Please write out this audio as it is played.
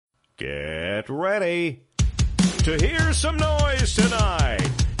Get ready to hear some noise tonight.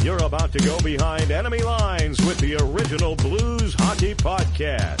 You're about to go behind enemy lines with the original Blues Hockey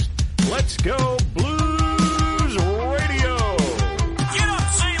Podcast. Let's go Blues Radio. Get up,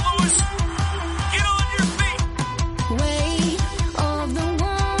 St. Louis. Get on your feet. Weight of the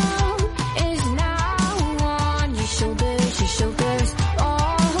world is now on your shoulders, your shoulders.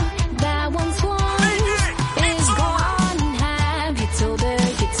 All that once was is gone. Have you told her,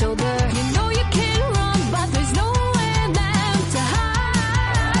 you told her? You know you can run, but there's nowhere left to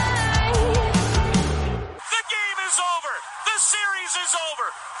hide. The game is over. The series is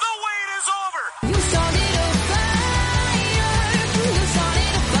over. The wait is over. You started a fire. You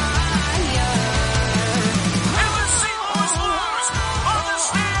started a fire. And the St. Louis Blues are the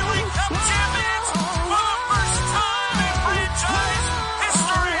Stanley Cup champions for the first time in franchise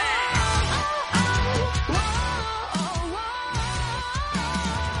history.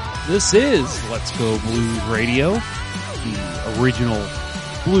 This is Let's Go Blues Radio, the original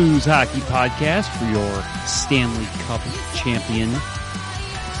blues hockey podcast for your Stanley Cup champion,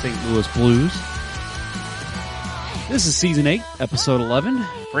 St. Louis Blues. This is Season 8, Episode 11,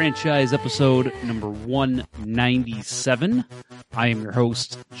 franchise episode number 197. I am your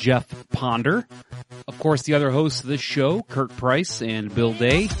host, Jeff Ponder. Of course, the other hosts of this show, Kurt Price and Bill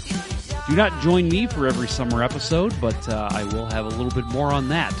Day, do not join me for every summer episode, but I will have a little bit more on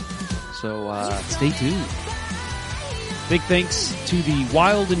that. So stay tuned. Big thanks to the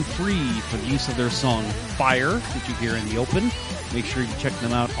Wild and Free for the use of their song Fire that you hear in the open. Make sure you check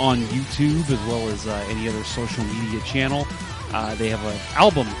them out on YouTube as well as any other social media channel. They have an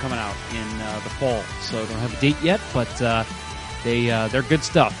album coming out in the fall, so don't have a date yet, but they're good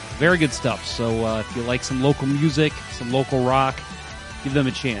stuff, very good stuff. So if you like some local music, some local rock, give them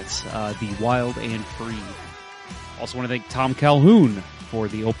a chance. The Wild and Free. Also want to thank Tom Calhoun for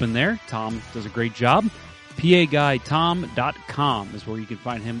the open there. Tom does a great job. PAGuyTom.com is where you can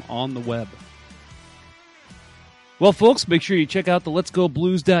find him on the web. Well, folks, make sure you check out the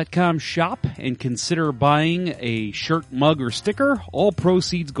Let'sGoBlues.com shop and consider buying a shirt, mug, or sticker. All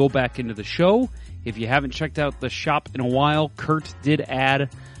proceeds go back into the show. If you haven't checked out the shop in a while, Kurt did add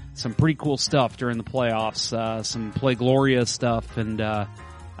some pretty cool stuff during the playoffs, some Play Gloria stuff, and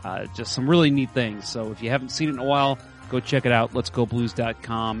just some really neat things. So if you haven't seen it in a while, go check it out,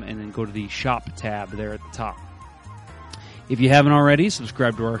 letsgoblues.com, and then go to the shop tab there at the top. If you haven't already,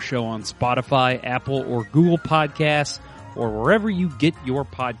 subscribe to our show on Spotify, Apple, or Google Podcasts, or wherever you get your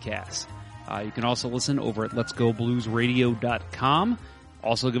podcasts. You can also listen over at letsgobluesradio.com.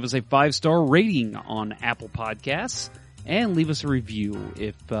 Also give us a 5-star rating on Apple Podcasts, and leave us a review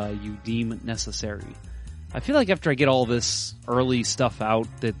if you deem necessary. I feel like after I get all this early stuff out,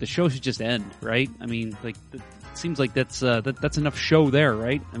 that the show should just end, right? I mean, like, it seems like that's enough show there,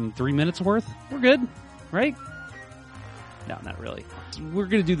 right? I mean, 3 minutes worth? We're good, right? No, not really. We're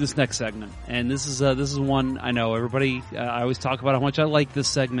going to do this next segment, and this is one I know everybody. I always talk about how much I like this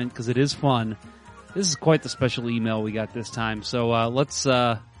segment because it is fun. This is quite the special email we got this time, so let's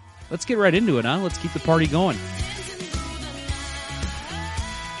get right into it, huh? Let's keep the party going.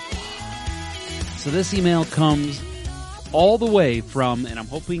 So this email comes all the way from, and I'm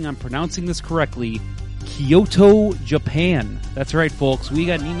hoping I'm pronouncing this correctly, Kyoto, Japan. That's right, folks. We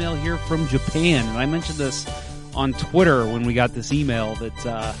got an email here from Japan, and I mentioned this on Twitter when we got this email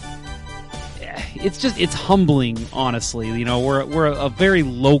that it's humbling, honestly. You know, we're a very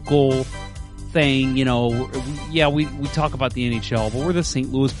local thing. You know, we talk about the NHL, but we're the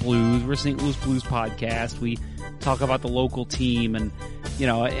St. Louis Blues. We're a St. Louis Blues podcast. We talk about the local team, and you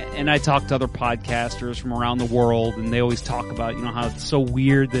know, and I talk to other podcasters from around the world, and they always talk about, you know, how it's so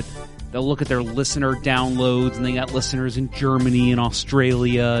weird that they'll look at their listener downloads and they got listeners in Germany and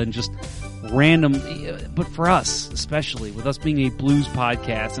Australia and just random. But for us, especially with us being a blues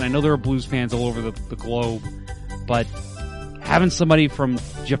podcast, and I know there are blues fans all over the globe, but having somebody from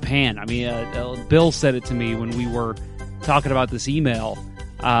Japan, I mean, Bill said it to me when we were talking about this email.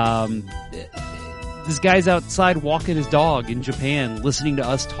 This guy's outside walking his dog in Japan, listening to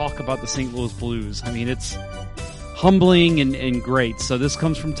us talk about the St. Louis Blues. I mean, it's humbling and great. So this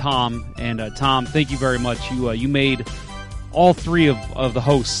comes from Tom, and Tom, thank you very much. You made all three of the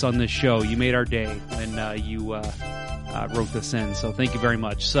hosts on this show. You made our day when you wrote this in. So thank you very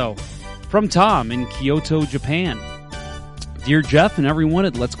much. So from Tom in Kyoto, Japan. Dear Jeff and everyone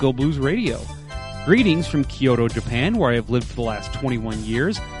at Let's Go Blues Radio, greetings from Kyoto, Japan, where I have lived for the last 21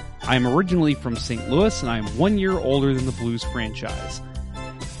 years. I am originally from St. Louis, and I am 1 year older than the Blues franchise.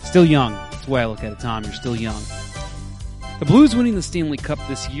 Still young. That's the way I look at it, Tom. You're still young. The Blues winning the Stanley Cup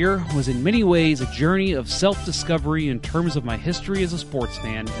this year was in many ways a journey of self-discovery in terms of my history as a sports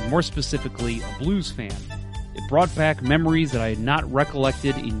fan, and more specifically, a Blues fan. It brought back memories that I had not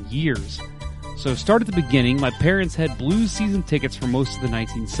recollected in years. So start at the beginning. My parents had Blues season tickets for most of the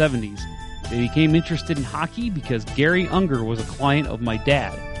 1970s. They became interested in hockey because Gary Unger was a client of my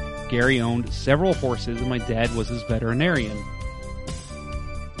dad. Gary owned several horses and my dad was his veterinarian.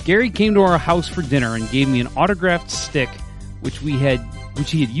 Gary came to our house for dinner and gave me an autographed stick which he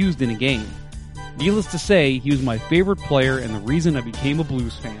had used in a game. Needless to say, he was my favorite player and the reason I became a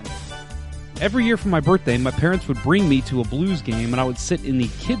Blues fan. Every year for my birthday, my parents would bring me to a Blues game and I would sit in the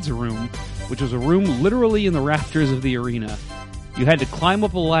kids' room, which was a room literally in the rafters of the arena. You had to climb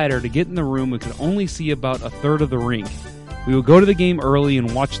up a ladder to get in the room and could only see about a third of the rink. We would go to the game early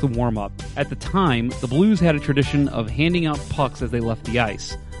and watch the warm-up. At the time, the Blues had a tradition of handing out pucks as they left the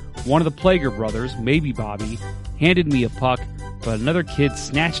ice. One of the Plager brothers, maybe Bobby, handed me a puck, but another kid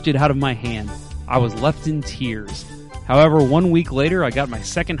snatched it out of my hand. I was left in tears. However, 1 week later, I got my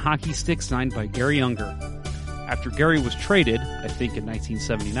second hockey stick signed by Gary Unger. After Gary was traded, I think in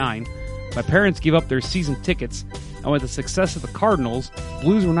 1979, my parents gave up their season tickets, and with the success of the Cardinals,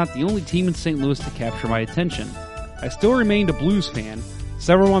 Blues were not the only team in St. Louis to capture my attention. I still remained a Blues fan.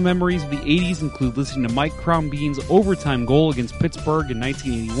 Several of my memories of the 80s include listening to Mike Crombie's overtime goal against Pittsburgh in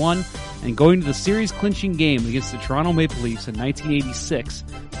 1981 and going to the series-clinching game against the Toronto Maple Leafs in 1986,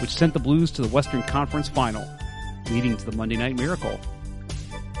 which sent the Blues to the Western Conference Final, leading to the Monday Night Miracle.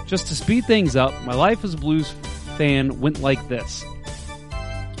 Just to speed things up, my life as a Blues fan went like this.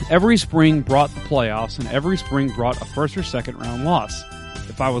 Every spring brought the playoffs, and every spring brought a first or second round loss.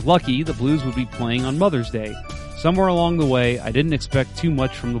 If I was lucky, the Blues would be playing on Mother's Day. Somewhere along the way, I didn't expect too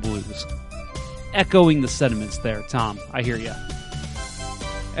much from the Blues. Echoing the sentiments there, Tom. I hear ya.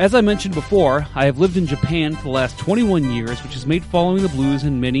 As I mentioned before, I have lived in Japan for the last 21 years, which has made following the Blues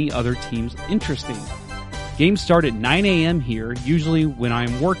and many other teams interesting. Games start at 9 a.m. here, usually when I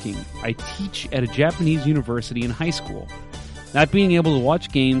am working. I teach at a Japanese university in high school. Not being able to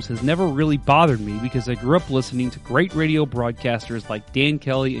watch games has never really bothered me because I grew up listening to great radio broadcasters like Dan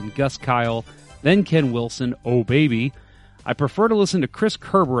Kelly and Gus Kyle, then Ken Wilson, oh baby. I prefer to listen to Chris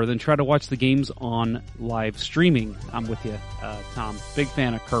Kerber than try to watch the games on live streaming. I'm with you, Tom. Big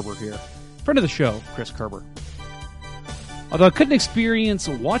fan of Kerber here. Friend of the show, Chris Kerber. Although I couldn't experience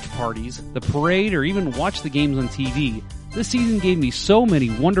watch parties, the parade, or even watch the games on TV, this season gave me so many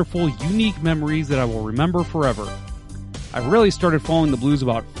wonderful, unique memories that I will remember forever. I really started following the Blues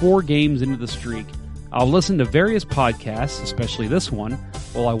about 4 games into the streak. I'll listen to various podcasts, especially this one,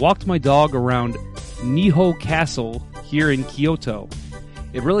 while I walked my dog around Niho Castle here in Kyoto.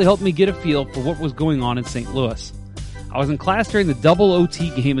 It really helped me get a feel for what was going on in St. Louis. I was in class during the double OT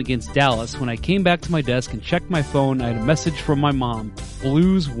game against Dallas. When I came back to my desk and checked my phone, I had a message from my mom.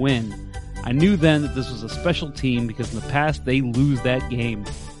 Blues win. I knew then that this was a special team because in the past they lose that game.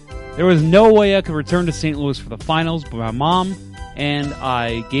 There was no way I could return to St. Louis for the finals, but my mom and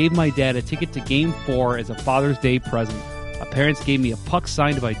I gave my dad a ticket to Game 4 as a Father's Day present. My parents gave me a puck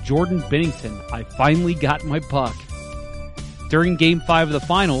signed by Jordan Binnington. I finally got my puck. During Game 5 of the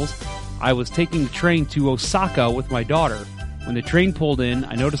finals, I was taking the train to Osaka with my daughter. When the train pulled in,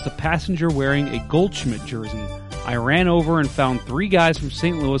 I noticed a passenger wearing a Goldschmidt jersey. I ran over and found 3 guys from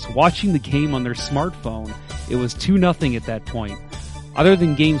St. Louis watching the game on their smartphone. It was 2-0 at that point. Other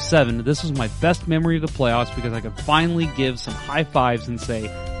than Game 7, this was my best memory of the playoffs because I could finally give some high fives and say,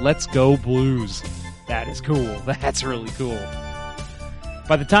 let's go Blues. That is cool. That's really cool.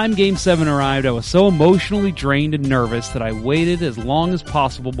 By the time Game 7 arrived, I was so emotionally drained and nervous that I waited as long as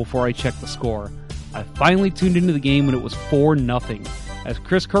possible before I checked the score. I finally tuned into the game when it was 4-0. As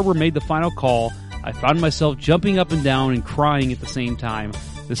Chris Kerber made the final call, I found myself jumping up and down and crying at the same time.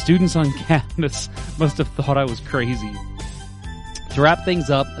 The students on campus must have thought I was crazy. To wrap things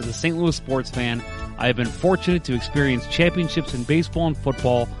up, as a St. Louis sports fan, I have been fortunate to experience championships in baseball and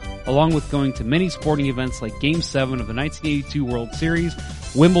football, along with going to many sporting events like Game 7 of the 1982 World Series,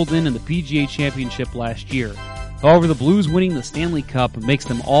 Wimbledon, and the PGA Championship last year. However, the Blues winning the Stanley Cup makes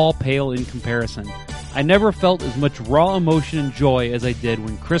them all pale in comparison. I never felt as much raw emotion and joy as I did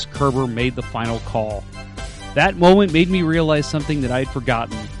when Chris Kerber made the final call. That moment made me realize something that I had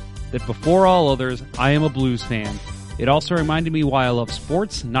forgotten, that before all others, I am a Blues fan. It also reminded me why I love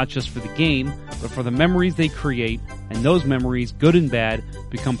sports, not just for the game, but for the memories they create, and those memories, good and bad,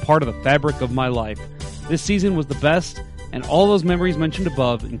 become part of the fabric of my life. This season was the best, and all those memories mentioned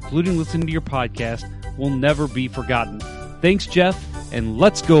above, including listening to your podcast, will never be forgotten. Thanks, Jeff, and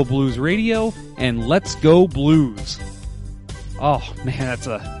let's go Blues Radio, and let's go Blues. Oh man,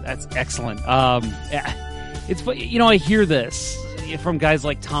 that's excellent. it's, I hear this from guys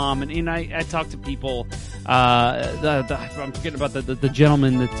like Tom, and I talk to people. I'm forgetting about the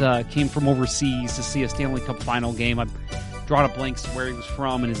gentleman that came from overseas to see a Stanley Cup final game. I've drawn a blank to where he was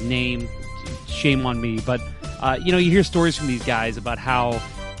from and his name. Shame on me, but you hear stories from these guys about how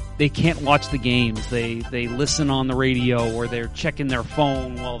they can't watch the games. They listen on the radio, or they're checking their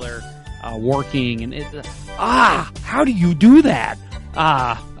phone while they're working. And how do you do that?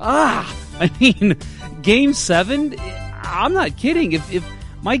 I mean, Game 7. I'm not kidding. If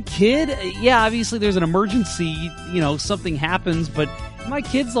my kid, obviously there's an emergency, something happens, but my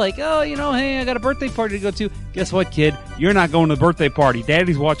kid's like, hey, I got a birthday party to go to. Guess what, kid? You're not going to the birthday party.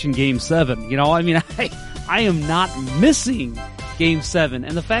 Daddy's watching Game 7. I am not missing Game 7.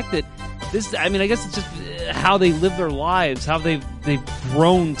 And the fact that I guess it's just how they live their lives, how they've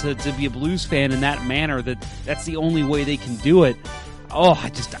grown to be a Blues fan in that manner, that's the only way they can do it. Oh,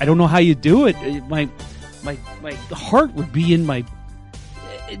 I don't know how you do it. My heart would be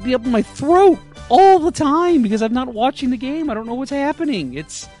it'd be up in my throat all the time because I'm not watching the game. I don't know what's happening.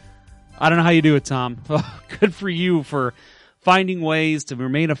 I don't know how you do it, Tom. Good for you for finding ways to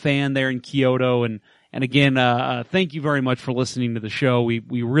remain a fan there in Kyoto. And again, thank you very much for listening to the show. We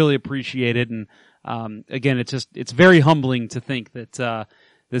really appreciate it. And, again, it's very humbling to think that,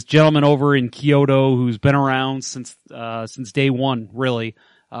 this gentleman over in Kyoto who's been around since day one, really,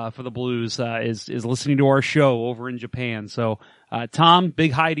 for the Blues, is listening to our show over in Japan. So, Tom,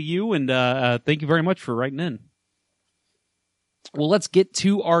 big hi to you, and thank you very much for writing in. Well, let's get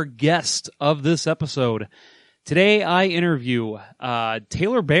to our guest of this episode. Today, I interview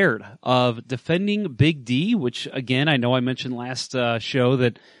Taylor Baird of Defending Big D, which, again, I know I mentioned last show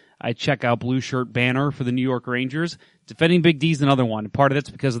that I check out Blue Shirt Banner for the New York Rangers. Defending Big D is another one. Part of it's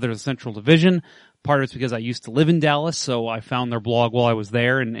because of their Central Division. Part of it's because I used to live in Dallas, so I found their blog while I was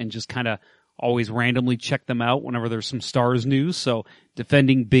there and just kind of always randomly check them out whenever there's some Stars news. So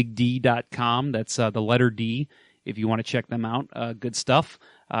defendingbigd.com. That's the letter D if you want to check them out. Good stuff.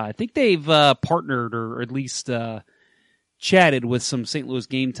 I think they've partnered or at least chatted with some St. Louis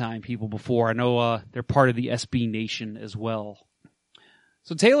Game Time people before. I know they're part of the SB Nation as well.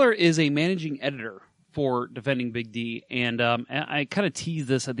 So Taylor is a managing editor for Defending Big D, and I kind of teased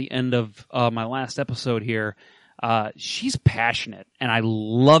this at the end of my last episode here. She's passionate, and I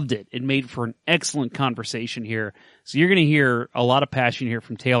loved it. It made for an excellent conversation here. So you're going to hear a lot of passion here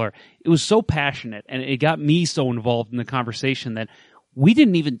from Taylor. It was so passionate, and it got me so involved in the conversation that we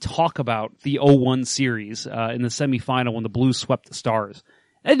didn't even talk about the 0-1 series in the semifinal when the Blues swept the Stars.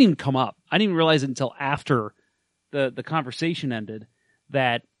 That didn't even come up. I didn't even realize it until after the conversation ended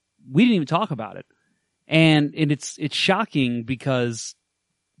that we didn't even talk about it. And it's shocking because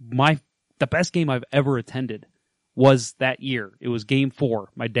the best game I've ever attended was that year. It was Game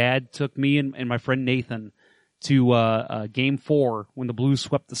 4. My dad took me and my friend Nathan to Game 4 when the Blues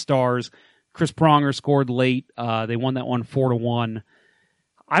swept the Stars. Chris Pronger scored late. They won that one 4-1.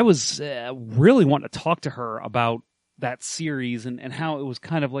 I was really wanting to talk to her about that series and how it was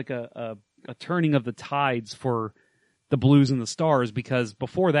kind of like a turning of the tides for the Blues and the Stars, because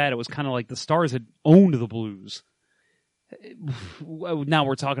before that it was kind of like the Stars had owned the Blues. Now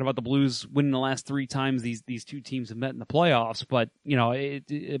we're talking about the Blues winning the last 3 times these two teams have met in the playoffs, but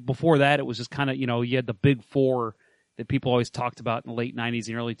before that it was just kind of, you had the big four that people always talked about in the late 90s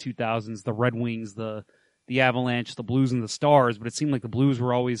and early 2000s, the Red Wings, the Avalanche, the Blues, and the Stars, but it seemed like the Blues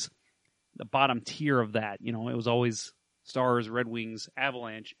were always the bottom tier of that. It was always Stars, Red Wings,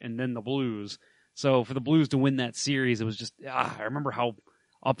 Avalanche, and then the Blues. So for the Blues to win that series, it was just, I remember how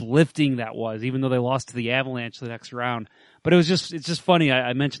uplifting that was, even though they lost to the Avalanche the next round. But it's just funny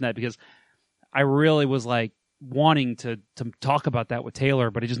I mentioned that because I really was like wanting to talk about that with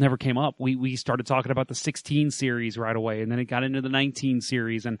Taylor, but it just never came up. We started talking about the 16 series right away, and then it got into the 19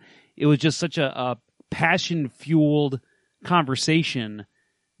 series, and it was just such a passion-fueled conversation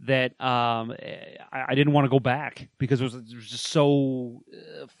that I didn't want to go back because it was just so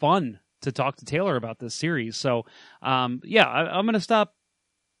fun to talk to Taylor about this series. So, I'm going to stop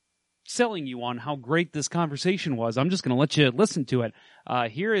selling you on how great this conversation was. I'm just going to let you listen to it.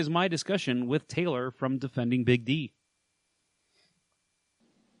 Here is my discussion with Taylor from Defending Big D.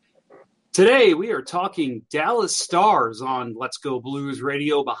 Today, we are talking Dallas Stars on Let's Go Blues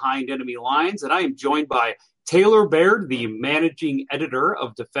Radio Behind Enemy Lines, and I am joined by Taylor Baird, the managing editor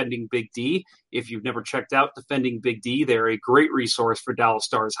of Defending Big D. If you've never checked out Defending Big D, they're a great resource for Dallas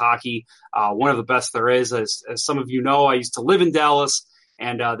Stars hockey. One of the best there is. As some of you know, I used to live in Dallas,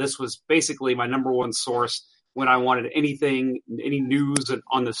 and this was basically my number one source when I wanted anything, any news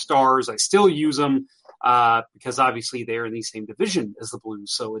on the Stars. I still use them. because obviously they're in the same division as the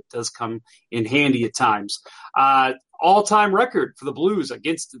Blues, so it does come in handy at times. All-time record for the Blues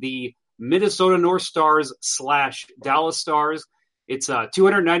against the Minnesota North Stars / Dallas Stars. It's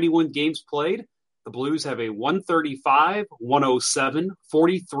 291 games played. The Blues have a 135, 107,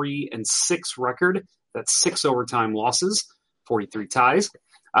 43, and 6 record. That's 6 overtime losses, 43 ties.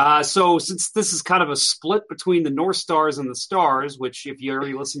 So since this is kind of a split between the North Stars and the Stars, which if you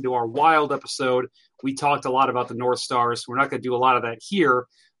already listened to our Wild episode, we talked a lot about the North Stars. We're not going to do a lot of that here,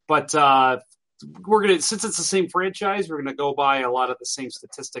 but since it's the same franchise, we're going to go by a lot of the same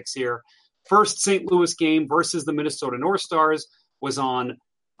statistics here. First St. Louis game versus the Minnesota North Stars was on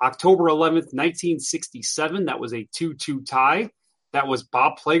October 11th, 1967. That was a 2-2 tie. That was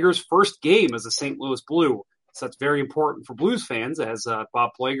Bob Plager's first game as a St. Louis Blue. So that's very important for Blues fans, as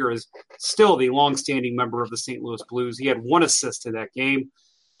Bob Plager is still the longstanding member of the St. Louis Blues. He had 1 assist in that game.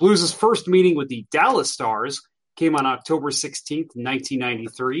 Blues' first meeting with the Dallas Stars came on October 16th,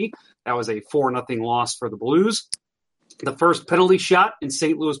 1993. That was a 4-0 loss for the Blues. The first penalty shot in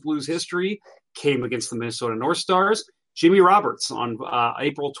St. Louis Blues history came against the Minnesota North Stars. Jimmy Roberts on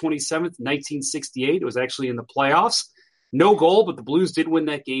April 27th, 1968. It was actually in the playoffs. No goal, but the Blues did win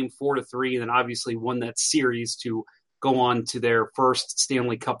that game 4-3, and then obviously won that series to go on to their first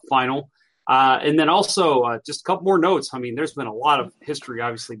Stanley Cup final. And then also, just a couple more notes. I mean, there's been a lot of history,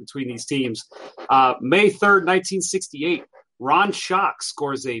 obviously, between these teams. May 3rd, 1968, Ron Schock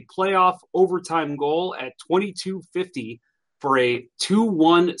scores a playoff overtime goal at 22:50 for a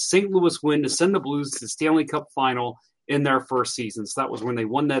 2-1 St. Louis win to send the Blues to the Stanley Cup final in their first season. So that was when they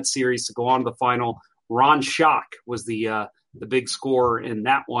won that series to go on to the final. Ron Schock was the big scorer in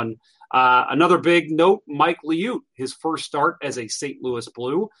that one. Another big note, Mike Liut, his first start as a St. Louis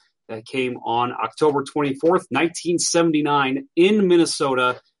Blue. That came on October 24th, 1979 in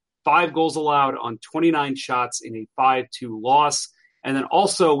Minnesota. 5 goals allowed on 29 shots in a 5-2 loss. And then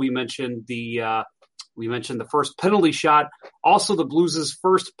also we mentioned the first penalty shot. Also the Blues'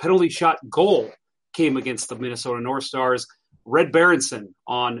 first penalty shot goal came against the Minnesota North Stars. Red Berenson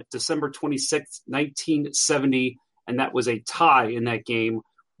on December 26th, 1970, and that was a tie in that game,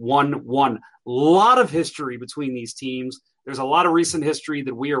 1-1. A lot of history between these teams. There's a lot of recent history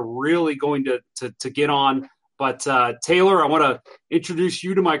that we are really going to get on. But Taylor, I want to introduce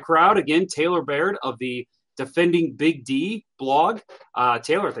you to my crowd. Again, Taylor Baird of the Defending Big D blog.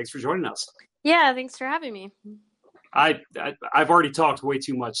 Taylor, thanks for joining us. Yeah, thanks for having me. I've already talked way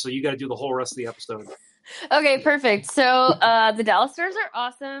too much, so you got to do the whole rest of the episode. Okay, perfect. So the Dallas Stars are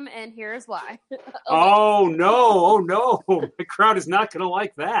awesome, and here's why. Oh no! The crowd is not going to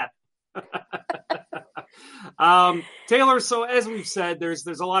like that. Taylor, so as we've said, there's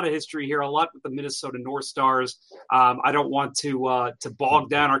a lot of history here, a lot with the Minnesota North Stars. I don't want to bog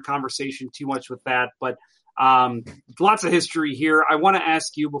down our conversation too much with that, but lots of history here. I want to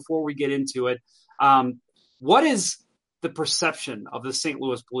ask you before we get into it, what is the perception of the St.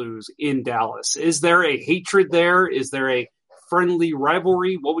 Louis Blues in Dallas? Is there a hatred there? Is there a friendly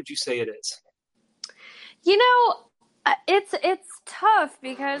rivalry? What would you say it is? You know, it's tough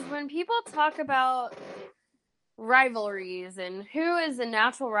because when people talk about rivalries and who is a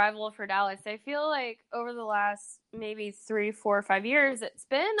natural rival for Dallas, I feel like over the last maybe 3, 4, 5 years, it's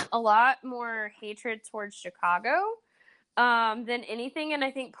been a lot more hatred towards Chicago than anything. And I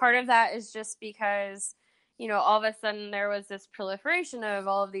think part of that is just because, you know, all of a sudden there was this proliferation of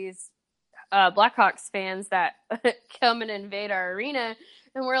all of these Blackhawks fans that come and invade our arena.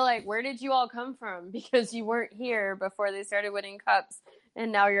 And we're like, where did you all come from? Because you weren't here before they started winning cups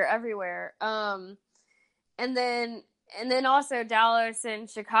and now you're everywhere. And then also Dallas and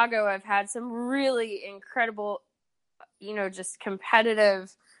Chicago have had some really incredible, you know, just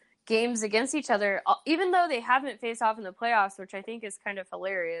competitive games against each other, even though they haven't faced off in the playoffs, which I think is kind of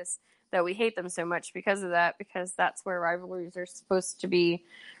hilarious that we hate them so much because of that, because that's where rivalries are supposed to be,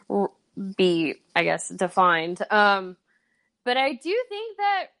 I guess, defined. But I do think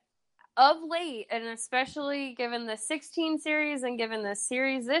that of late, and especially given the 16 series and given the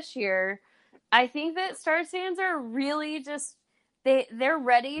series this year, I think that Stars fans are really just, they're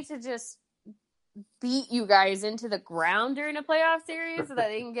ready to just beat you guys into the ground during a playoff series so that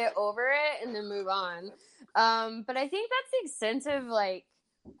they can get over it and then move on. But I think that's the extent of, like,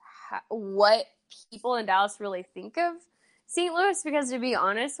 what people in Dallas really think of St. Louis, because to be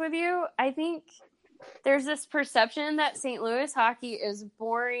honest with you, I think there's this perception that St. Louis hockey is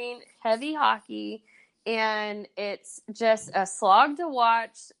boring, heavy hockey, and it's just a slog to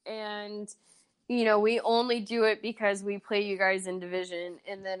watch, and, you know, we only do it because we play you guys in division,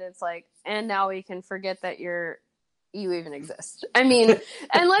 and then it's like, and now we can forget that you're you even exist. I mean,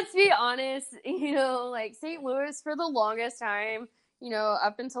 and let's be honest, like St. Louis for the longest time,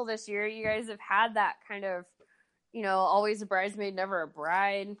 up until this year, you guys have had that kind of, always a bridesmaid, never a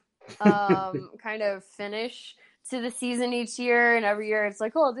bride, kind of finish to the season each year. And every year it's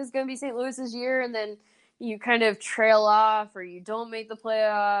like, oh, this is going to be St. Louis's year. And then you kind of trail off, or you don't make the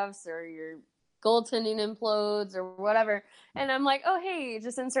playoffs, or your goaltending implodes or whatever. And I'm like, oh, hey,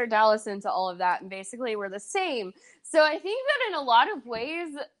 just insert Dallas into all of that. And basically we're the same. So I think that in a lot of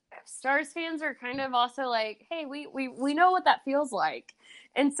ways, Stars fans are kind of also like, hey, we know what that feels like.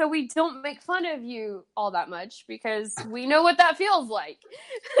 And so we don't make fun of you all that much because we know what that feels like.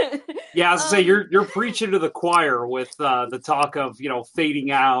 Yeah, I was gonna say you're preaching to the choir with the talk of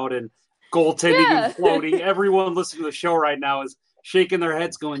fading out and goaltending and floating. Everyone listening to the show right now is shaking their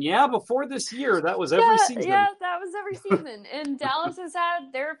heads, going, "Yeah, before this year, that was every season." Yeah, that was every season, and Dallas has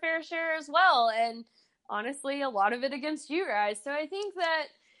had their fair share as well. And honestly, a lot of it against you guys. So I think that.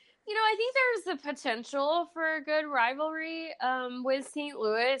 I think there's the potential for a good rivalry with St.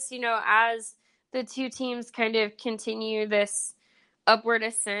 Louis, as the two teams kind of continue this upward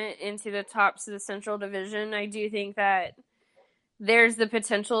ascent into the tops of the Central Division. I do think that there's the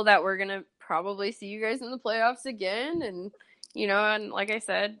potential that we're going to probably see you guys in the playoffs again. And, and like I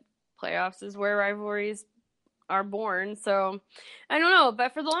said, playoffs is where rivalries are born. So I don't know,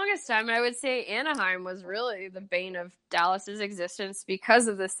 but for the longest time, I would say Anaheim was really the bane of Dallas's existence because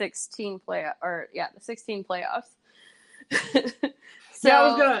of the 16 playoffs. So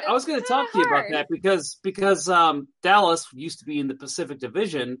yeah, I was gonna talk to you about that because Dallas used to be in the Pacific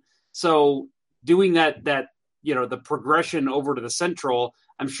Division, so doing that the progression over to the Central,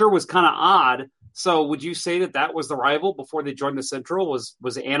 I'm sure was kind of odd. So would you say that was the rival before they joined the Central?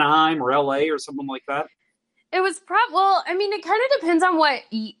 Was Anaheim or LA or someone like that? It was it kind of depends on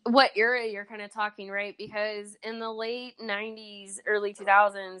what era you're kind of talking, right? Because in the late 90s, early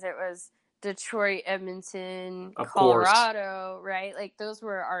 2000s, it was Detroit, Edmonton, Colorado, right? Like those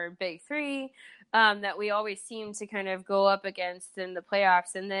were our big three that we always seemed to kind of go up against in the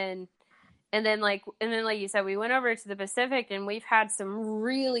playoffs. And then like you said, we went over to the Pacific, and we've had some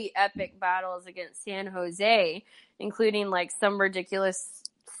really epic battles against San Jose, including like some ridiculous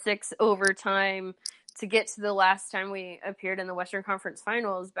 6 overtime to get to the last time we appeared in the Western Conference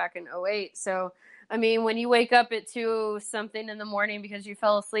Finals back in 2008. So, I mean, when you wake up at 2-something in the morning because you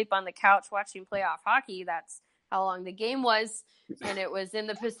fell asleep on the couch watching playoff hockey, that's how long the game was. And it was in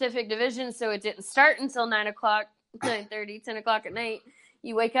the Pacific Division, so it didn't start until 9 o'clock, 9:30, 10 o'clock at night.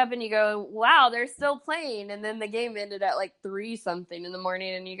 You wake up and you go, wow, they're still playing. And then the game ended at like 3-something in the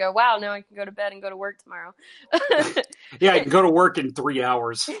morning. And you go, wow, now I can go to bed and go to work tomorrow. Yeah, I can go to work in 3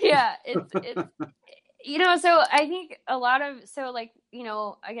 hours. Yeah, it's so I think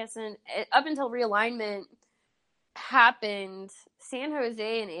I guess up until realignment happened, San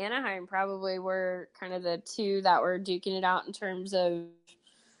Jose and Anaheim probably were kind of the two that were duking it out in terms of,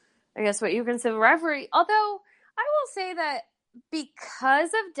 I guess, what you consider rivalry. Although I will say that because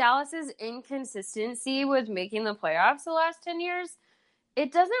of Dallas's inconsistency with making the playoffs the last 10 years,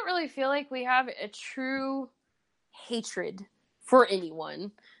 it doesn't really feel like we have a true hatred for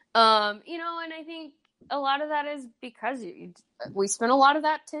anyone. And I think a lot of that is because we spent a lot of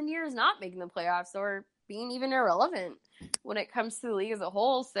that 10 years not making the playoffs or being even irrelevant when it comes to the league as a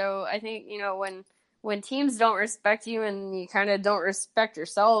whole. So I think, when teams don't respect you and you kind of don't respect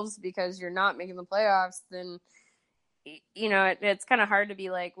yourselves because you're not making the playoffs, then, it's kind of hard to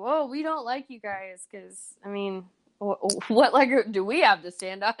be like, whoa, we don't like you guys. Because, I mean, what leg do we have to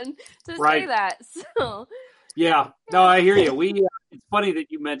stand on to say that? So, yeah, no, I hear you. It's funny that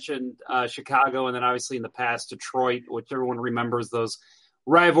you mentioned Chicago, and then obviously in the past Detroit, which everyone remembers those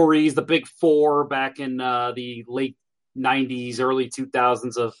rivalries, the Big Four back in the late 90s, early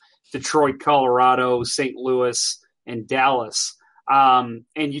 2000s of Detroit, Colorado, St. Louis, and Dallas. And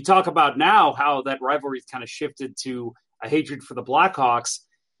you talk about now how that rivalry's kind of shifted to a hatred for the Blackhawks.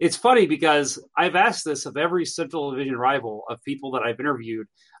 It's funny because I've asked this of every Central Division rival of people that I've interviewed.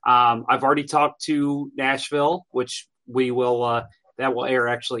 I've already talked to Nashville, which we will that will air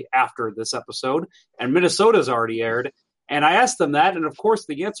actually after this episode, and Minnesota's already aired. And I asked them that, and of course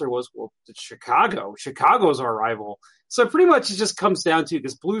the answer was, well, it's Chicago. Chicago's our rival. So pretty much it just comes down to,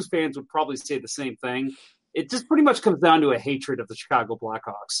 because Blues fans would probably say the same thing, it just pretty much comes down to a hatred of the Chicago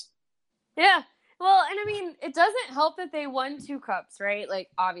Blackhawks. Yeah. Well, and I mean, it doesn't help that they won 2 cups, right? Like,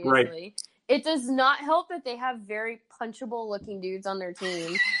 obviously. Right. It does not help that they have very punchable looking dudes on their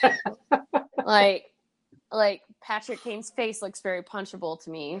team. like Patrick Kane's face looks very punchable to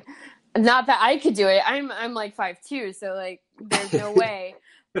me. Not that I could do it. I'm like 5'2", so like there's no way.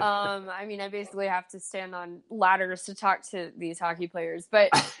 I mean, I basically have to stand on ladders to talk to these hockey players, but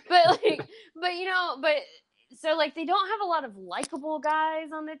like, but so like they don't have a lot of likable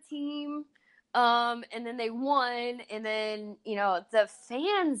guys on the team. And then they won, and then the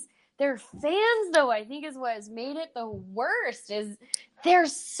fans, their fans though, I think is what has made it the worst. Is they're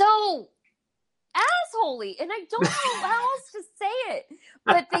so assholey, and I don't know how else to say it,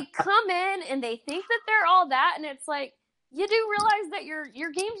 but they come in and they think that they're all that, and it's like, you do realize that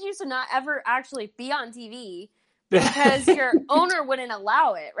your games used to not ever actually be on TV because your owner wouldn't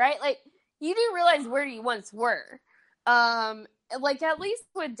allow it, right? Like, you do realize where you once were. Like, at least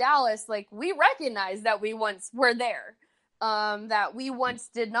with Dallas, like, we recognize that we once were there. That we once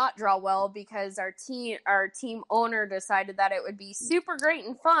did not draw well because our team owner decided that it would be super great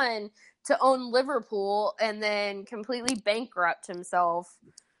and fun to own Liverpool, and then completely bankrupt himself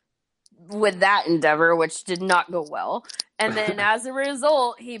with that endeavor, which did not go well. And then as a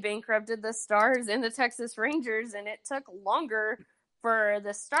result, he bankrupted the Stars and the Texas Rangers, and it took longer for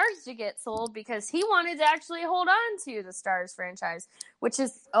the Stars to get sold because he wanted to actually hold on to the Stars franchise, which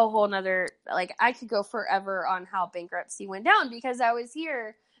is a whole nother, like, I could go forever on how bankruptcy went down because I was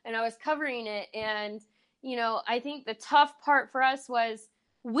here and I was covering it. And, I think the tough part for us was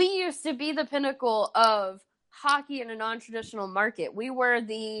we used to be the pinnacle of hockey in a non-traditional market. We were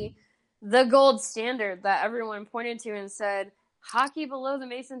the gold standard that everyone pointed to and said, hockey below the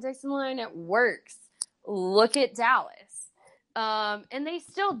Mason-Dixon line, it works. Look at Dallas. And they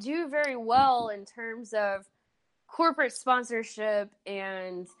still do very well in terms of corporate sponsorship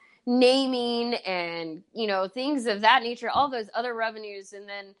and naming and, things of that nature, all those other revenues. And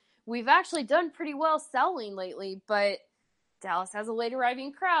then we've actually done pretty well selling lately, but Dallas has a late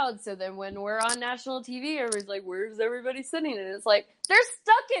arriving crowd. So then when we're on national TV, everybody's like, where's everybody sitting? And it's like, they're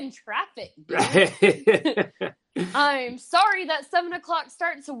stuck in traffic, dude. I'm sorry that 7:00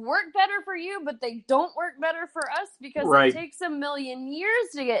 starts to work better for you, but they don't work better for us because it takes a million years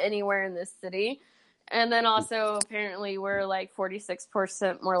to get anywhere in this city. And then also, apparently, we're like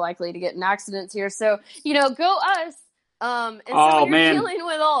 46% more likely to get in accidents here. So, go us. And so when you're dealing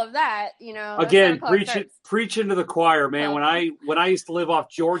with all of that, again, preach into the choir, man. When I used to live off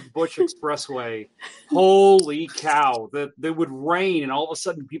George Bush Expressway, holy cow, that would rain and all of a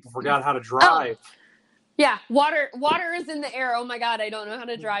sudden people forgot how to drive. Oh. Yeah, water is in the air. Oh my God, I don't know how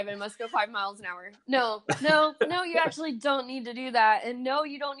to drive. I must go 5 miles an hour. No, you actually don't need to do that. And no,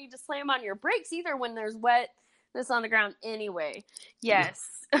 you don't need to slam on your brakes either when there's wetness on the ground anyway. Yes.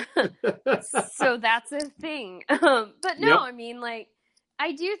 So that's a thing. But no, I mean, like,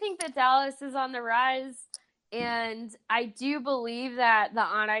 I do think that Dallas is on the rise, and I do believe that the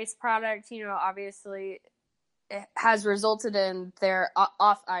on-ice product, obviously it has resulted in their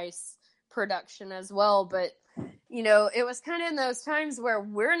off-ice production as well. But, it was kind of in those times where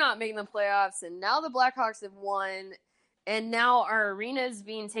we're not making the playoffs, and now the Blackhawks have won, and now our arena is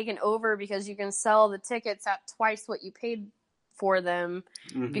being taken over because you can sell the tickets at twice what you paid for them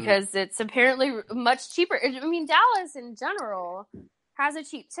because it's apparently much cheaper. I mean, Dallas in general has a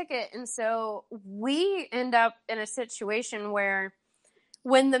cheap ticket, and so we end up in a situation where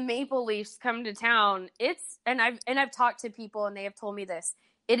when the Maple Leafs come to town, I've talked to people and they have told me this,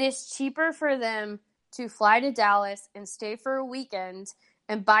 it is cheaper for them to fly to Dallas and stay for a weekend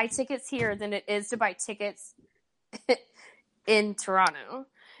and buy tickets here than it is to buy tickets in Toronto.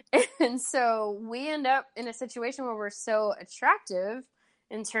 And so we end up in a situation where we're so attractive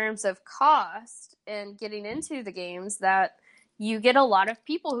in terms of cost and getting into the games that you get a lot of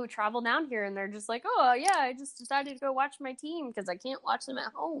people who travel down here and they're just like, oh, yeah, I just decided to go watch my team because I can't watch them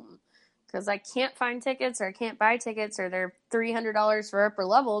at home because I can't find tickets or I can't buy tickets or they're $300 for upper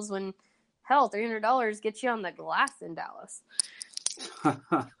levels when, hell, $300 gets you on the glass in Dallas.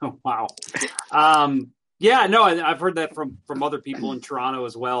 Wow. Yeah, no, I've heard that from other people in Toronto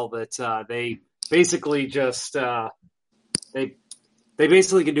as well, that they basically just they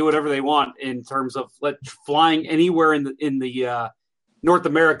basically can do whatever they want in terms of flying anywhere in the North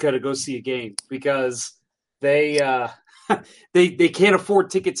America to go see a game because they can't afford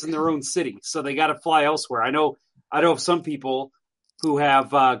tickets in their own city, so they got to fly elsewhere. I know of some people who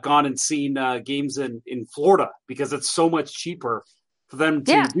have gone and seen games in Florida because it's so much cheaper for them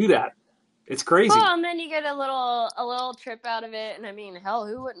to do that. It's crazy. Well, and then you get a little trip out of it. And I mean, hell,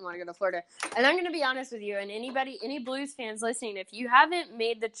 who wouldn't want to go to Florida? And I'm going to be honest with you, and any Blues fans listening, if you haven't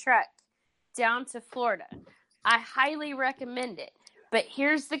made the trek down to Florida, I highly recommend it. But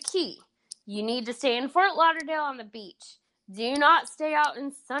here's the key. You need to stay in Fort Lauderdale on the beach. Do not stay out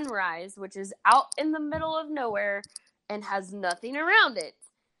in Sunrise, which is out in the middle of nowhere and has nothing around it.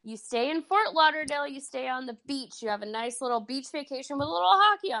 You stay in Fort Lauderdale, you stay on the beach, you have a nice little beach vacation with a little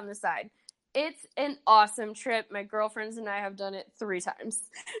hockey on the side. It's an awesome trip. My girlfriends and I have done it 3 times.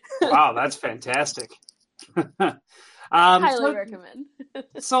 Wow, that's fantastic. Highly recommend.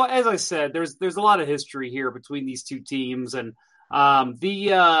 So as I said, there's a lot of history here between these two teams, and there's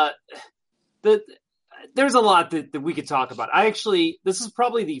a lot that we could talk about. This is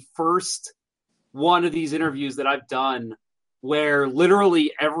probably the first one of these interviews that I've done where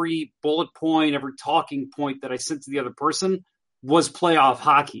literally every bullet point, every talking point that I sent to the other person was playoff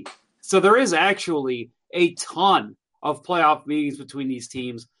hockey. So there is actually a ton of playoff meetings between these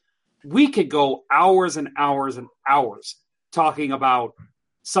teams. We could go hours and hours and hours talking about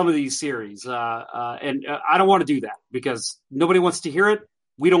some of these series. And I don't want to do that because nobody wants to hear it.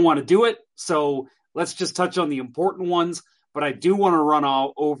 We don't want to do it. So let's just touch on the important ones. But I do want to run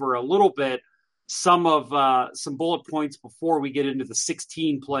over a little bit some bullet points before we get into the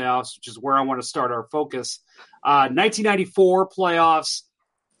 16 playoffs, which is where I want to start our focus. 1994 playoffs,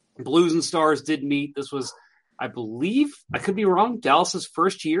 Blues and Stars did meet. This was, I believe, I could be wrong, Dallas's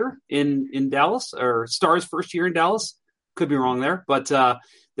first year in Dallas, or Stars' first year in Dallas. Could be wrong there, but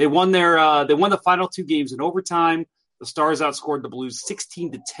they won the final 2 games in overtime. The Stars outscored the Blues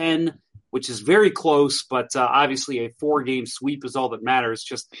 16-10, which is very close, but obviously a 4-game sweep is all that matters.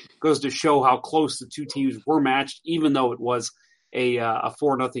 Just goes to show how close the two teams were matched, even though it was a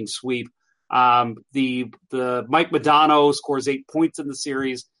 4-0 sweep. The Mike Modano scores 8 points in the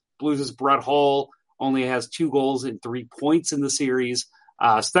series. Blues' Brett Hull only has 2 goals and 3 points in the series.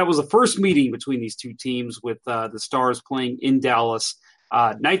 So that was the first meeting between these two teams with the Stars playing in Dallas.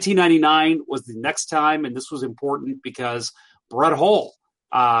 1999 was the next time, and this was important because Brett Hull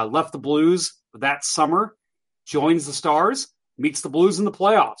left the Blues that summer, joins the Stars, meets the Blues in the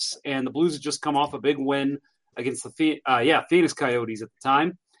playoffs, and the Blues had just come off a big win against the Phoenix Coyotes at the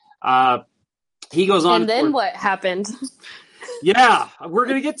time. He goes on. And then what happened? Yeah, we're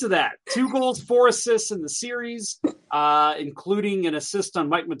going to get to that. 2 goals, 4 assists in the series, including an assist on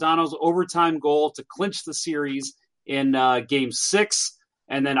Mike Modano's overtime goal to clinch the series in Game 6.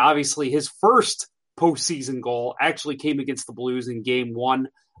 And then obviously his first postseason goal actually came against the Blues in Game 1.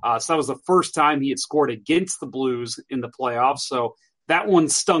 So that was the first time he had scored against the Blues in the playoffs. So that one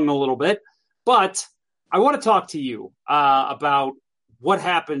stung a little bit. But I want to talk to you about what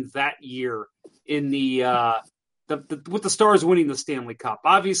happened that year in with the Stars winning the Stanley Cup.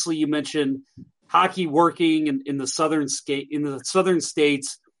 Obviously, you mentioned hockey working in the southern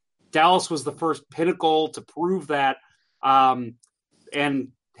states. Dallas was the first pinnacle to prove that. And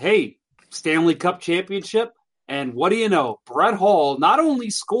hey, Stanley Cup championship. And what do you know? Brett Hull not only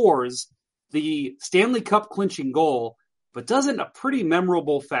scores the Stanley Cup clinching goal, but does it in a pretty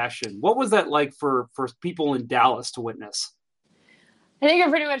memorable fashion. What was that like for people in Dallas to witness? I think it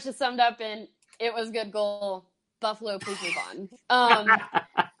pretty much just summed up in it was a good goal. Buffalo, please move on.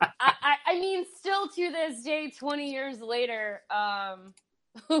 I mean, still to this day, 20 years later,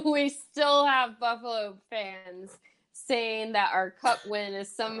 we still have Buffalo fans saying that our cup win is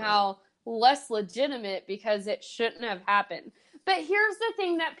somehow less legitimate because it shouldn't have happened. But here's the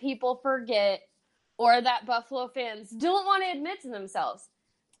thing that people forget, or that Buffalo fans don't want to admit to themselves.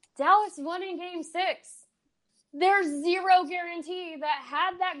 Dallas won in Game 6. There's zero guarantee that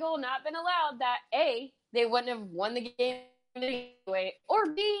had that goal not been allowed, that A, they wouldn't have won the game anyway, or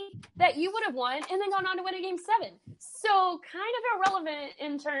B, that you would have won and then gone on to win a Game 7. So kind of irrelevant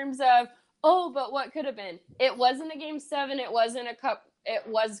in terms of, but what could have been? It wasn't a Game 7. It wasn't a cup. It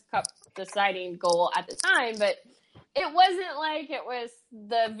was cup deciding goal at the time, but it wasn't like it was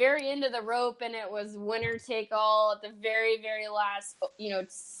the very end of the rope and it was winner take all at the very, very last,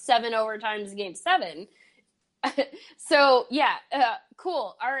 7 overtimes Game 7. So, yeah,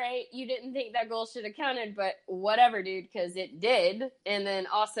 cool. All right. You didn't think that goal should have counted, but whatever, dude, because it did. And then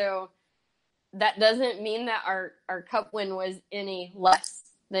also, that doesn't mean that our cup win was any less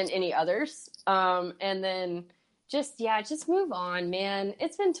than any others. And then just move on, man.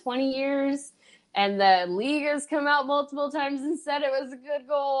 It's been 20 years, and the league has come out multiple times and said it was a good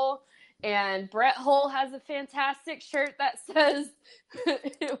goal. And Brett Hull has a fantastic shirt that says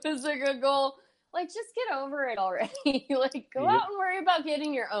it was a good goal. Like, just get over it already. Go out and worry about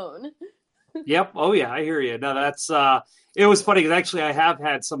getting your own. Yep. Oh, yeah, I hear you. No, that's it was funny because actually I have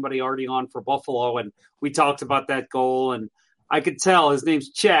had somebody already on for Buffalo, and we talked about that goal, and I could tell his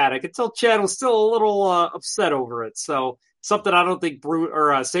name's Chad. I could tell Chad was still a little upset over it. So something I don't think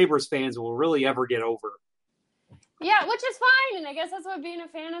Sabres fans will really ever get over. Yeah, which is fine, and I guess that's what being a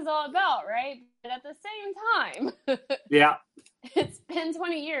fan is all about, right? But at the same time, yeah, it's been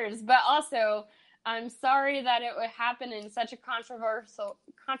 20 years, but also I'm sorry that it would happen in such a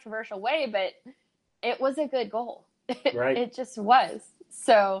controversial way, but it was a good goal. Right. It just was.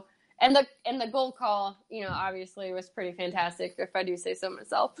 So, and the goal call, you know, obviously was pretty fantastic, if I do say so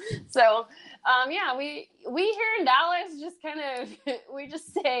myself. So, yeah, we here in Dallas just kind of, we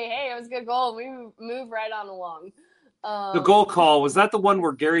just say, hey, it was a good goal. We move right on along. The goal call, was that the one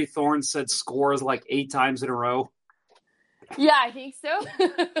where Gary Thorne said scores like 8 times in a row? Yeah, I think so.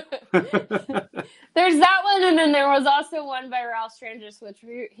 There's that one, and then there was also one by Ralph Strangis, which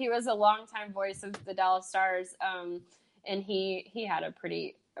he was a longtime voice of the Dallas Stars, and he had a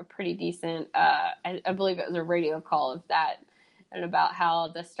pretty decent, I believe it was a radio call of that, and about how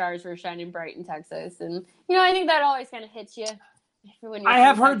the stars were shining bright in Texas, and you know, I think that always kind of hits you when you're I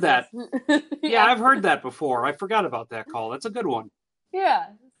have from heard that. Texas. Yeah, I've heard that before. I forgot about that call. That's a good one. Yeah.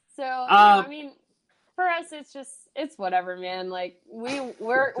 So, you know, I mean, for us, it's whatever, man. Like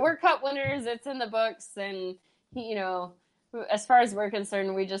we're cup winners. It's in the books. And, you know, as far as we're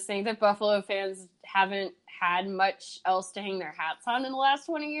concerned, we just think that Buffalo fans haven't had much else to hang their hats on in the last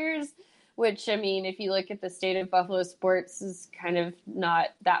 20 years, which, I mean, if you look at the state of Buffalo sports, is kind of not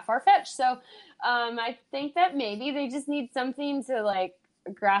that far-fetched. So I think that maybe they just need something to, like,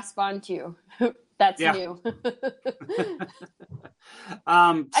 grasp onto. That's new.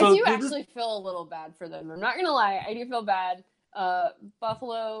 I do actually feel a little bad for them. I'm not gonna lie, I do feel bad.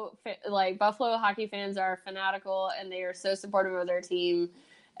 Buffalo hockey fans are fanatical and they are so supportive of their team,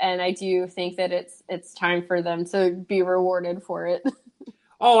 and I do think that it's time for them to be rewarded for it.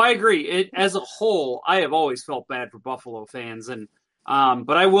 Oh, I agree. As a whole, I have always felt bad for Buffalo fans, and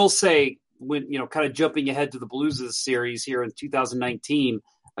but I will say, when you know, kind of jumping ahead to the Blues' series here in 2019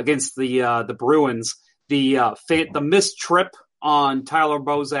 against the Bruins, the missed trip on Tyler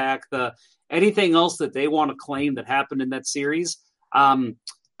Bozak, anything else that they want to claim that happened in that series, I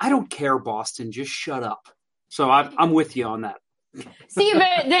don't care, Boston. Just shut up. So I'm with you on that. See,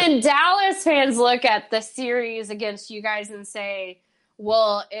 but then Dallas fans look at the series against you guys and say,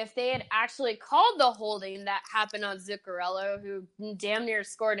 well, if they had actually called the holding that happened on Zuccarello, who damn near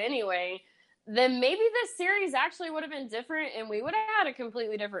scored anyway, then maybe this series actually would have been different and we would have had a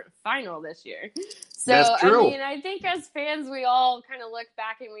completely different final this year. So, That's true. I mean, I think as fans, we all kind of look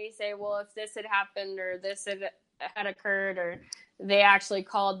back and we say, well, if this had happened or this had occurred or they actually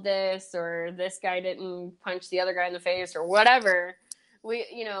called this or this guy didn't punch the other guy in the face or whatever,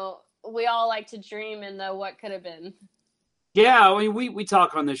 we all like to dream in the what could have been. Yeah, I mean, we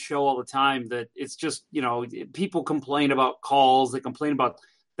talk on this show all the time that it's just, you know, people complain about calls, they complain about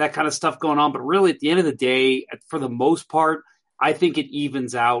that kind of stuff going on, but really at the end of the day, for the most part, I think it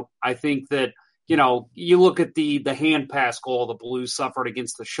evens out. I think that, you know, you look at the hand pass goal the Blues suffered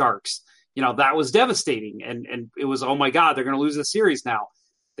against the Sharks, you know, that was devastating, and it was, oh my God, they're going to lose the series now.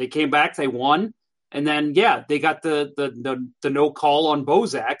 They came back, they won, and then they got the no call on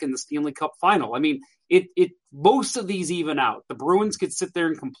Bozak in the Stanley Cup final. I mean, it most of these even out. The Bruins could sit there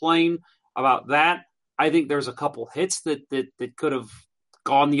and complain about that. I think there's a couple hits that could have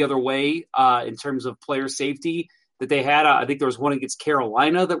gone the other way in terms of player safety that they had. I think there was one against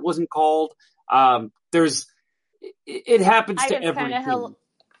Carolina that wasn't called. It happens to every team.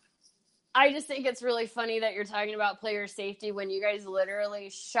 I just think it's really funny that you're talking about player safety when you guys literally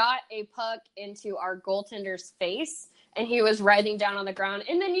shot a puck into our goaltender's face and he was writhing down on the ground,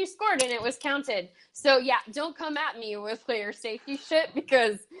 and then you scored and it was counted. So yeah, don't come at me with player safety shit,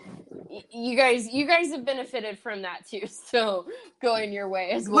 because you guys have benefited from that too. So going your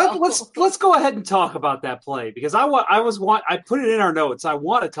way as well. Let's go ahead and talk about that play, because I put it in our notes. I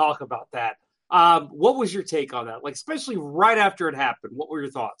want to talk about that. What was your take on that? Like, especially right after it happened, what were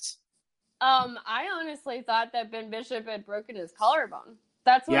your thoughts? I honestly thought that Ben Bishop had broken his collarbone.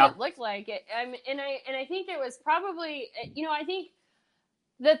 That's what it looked like. And I think it was probably, you know, I think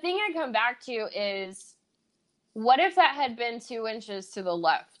the thing I come back to is, what if that had been 2 inches to the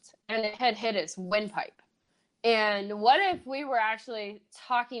left and it had hit his windpipe? And what if we were actually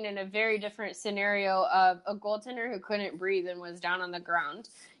talking in a very different scenario of a goaltender who couldn't breathe and was down on the ground?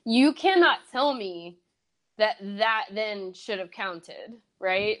 You cannot tell me that then should have counted,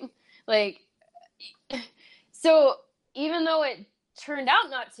 right? Like, so even though it turned out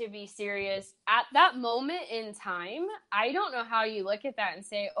not to be serious, at that moment in time, I don't know how you look at that and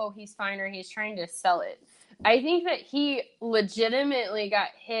say, oh, he's fine, or he's trying to sell it. I think that he legitimately got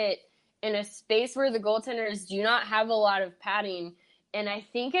hit in a space where the goaltenders do not have a lot of padding, and I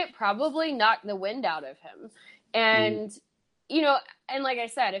think it probably knocked the wind out of him. And, you know, and like I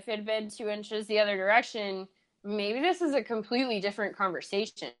said, if it had been 2 inches the other direction, maybe this is a completely different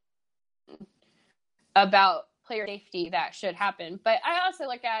conversation about player safety that should happen. But I also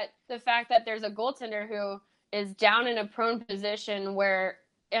look at the fact that there's a goaltender who is down in a prone position where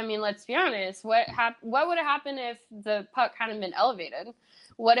I mean, let's be honest. What would have happened if the puck hadn't been elevated?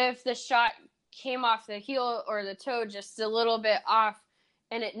 What if the shot came off the heel or the toe just a little bit off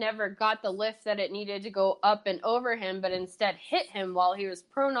and it never got the lift that it needed to go up and over him, but instead hit him while he was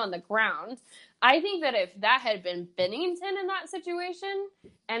prone on the ground? I think that if that had been Bennington in that situation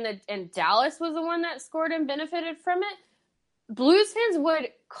and Dallas was the one that scored and benefited from it, Blues fans would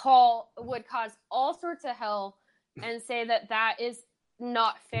cause all sorts of hell and say that is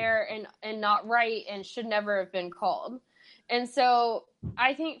not fair and not right and should never have been called. And so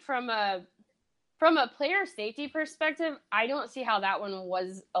I think from a player safety perspective, I don't see how that one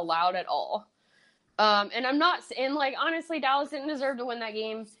was allowed at all. And I'm not, and like, honestly, Dallas didn't deserve to win that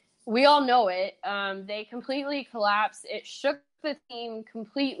game. We all know it. They completely collapsed. It shook the team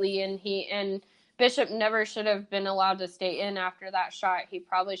completely, and Bishop never should have been allowed to stay in after that shot. He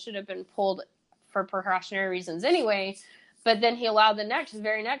probably should have been pulled for precautionary reasons anyway, but then he allowed the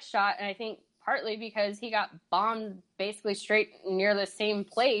very next shot, and I think partly because he got bombed basically straight near the same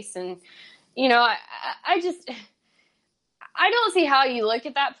place. And, you know, I don't see how you look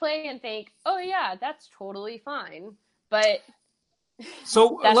at that play and think, oh yeah, that's totally fine. But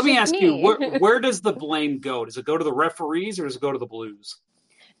so let me ask you, where does the blame go? Does it go to the referees or does it go to the Blues?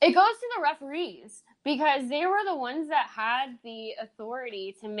 It goes to the referees because they were the ones that had the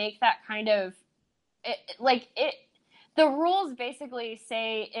authority to make that kind of the rules basically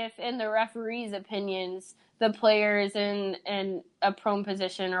say if in the referees' opinions the player is in a prone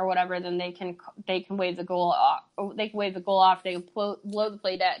position or whatever, then they can waive the goal off. They can waive the goal off. They can blow the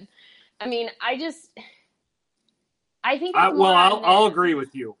play dead. I mean, I think I'll agree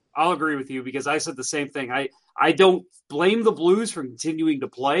with you. I'll agree with you because I said the same thing. I don't blame the Blues for continuing to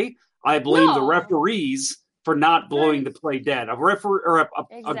play. I blame the referees for not blowing the play dead. A referee or a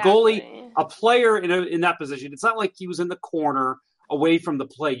goalie, a player in that position. It's not like he was in the corner away from the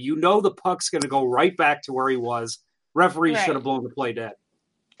play. You know the puck's going to go right back to where he was. Referees should have blown the play dead.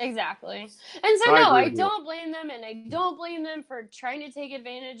 Exactly. And so no, I don't blame them, and I don't blame them for trying to take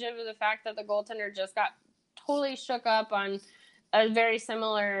advantage of the fact that the goaltender just got totally shook up on a very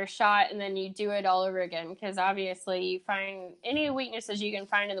similar shot, and then you do it all over again, because obviously you find any weaknesses you can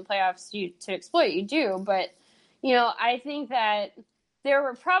find in the playoffs to exploit, you do. But, you know, I think that there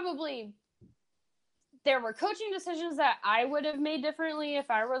were coaching decisions that I would have made differently if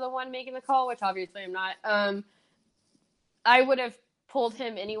I were the one making the call, which obviously I'm not. I would have pulled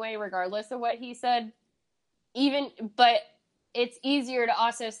him anyway, regardless of what he said. But it's easier to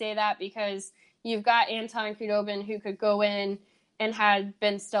also say that because you've got Anton Khudobin, who could go in and had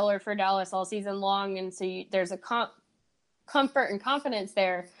been stellar for Dallas all season long, and so there's a comfort and confidence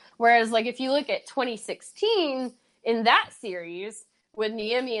there. Whereas, like, if you look at 2016 in that series with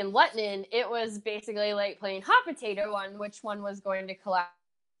Niemi and Lettinen, it was basically like playing hot potato on which one was going to collapse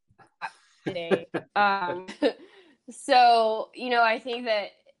today. So, you know, I think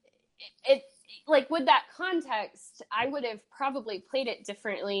that it like with that context, I would have probably played it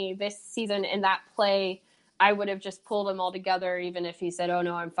differently this season in that play. I would have just pulled them all together, even if he said, oh,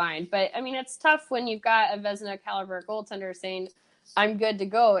 no, I'm fine. But, I mean, it's tough when you've got a Vezina caliber goaltender saying, I'm good to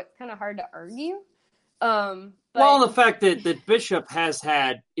go. It's kind of hard to argue. Well, the fact that Bishop has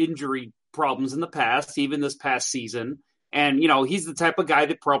had injury problems in the past, even this past season, and, you know, he's the type of guy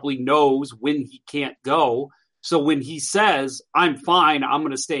that probably knows when he can't go. So when he says, I'm fine, I'm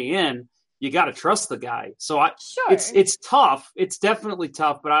going to stay in, you got to trust the guy. So it's tough. It's definitely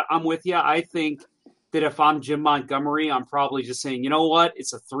tough, but I'm with you. I think that if I'm Jim Montgomery, I'm probably just saying, you know what?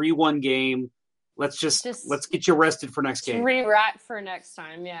 It's a 3-1 game. Let's get you rested for next game. Rewrite for next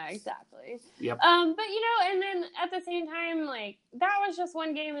time. Yeah, exactly. Yep. But, you know, and then at the same time, like, that was just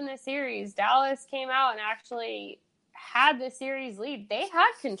one game in the series. Dallas came out and actually had the series lead. They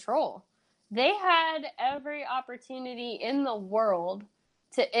had control. They had every opportunity in the world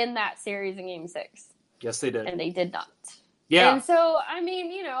to end that series in Game 6. Yes, they did. And they did not. Yeah. And so, I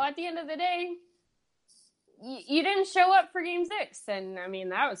mean, you know, at the end of the day, you didn't show up for Game 6. And, I mean,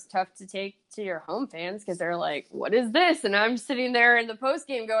 that was tough to take to your home fans because they're like, what is this? And I'm sitting there in the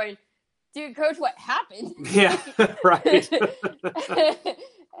postgame going, dude, coach, what happened? Yeah, right.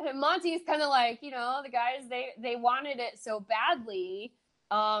 And Monty's kind of like, you know, the guys, they wanted it so badly,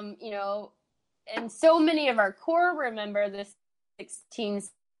 you know, and so many of our core remember the 16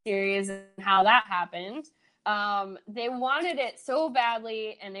 series and how that happened. They wanted it so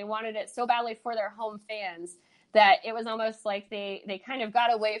badly, and they wanted it so badly for their home fans that it was almost like they kind of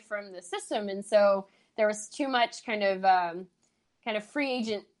got away from the system. And so there was too much kind of free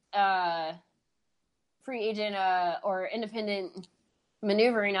agent or independent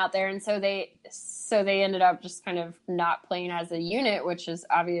maneuvering out there, and so they ended up just kind of not playing as a unit, which is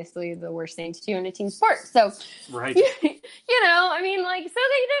obviously the worst thing to do in a team sport. So, Right. I mean, like, so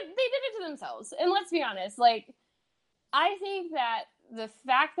they did it to themselves. And let's be honest, like, I think that the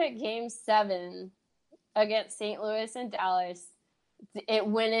fact that Game 7 against St. Louis and Dallas, it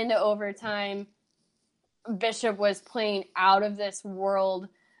went into overtime. Bishop was playing out of this world.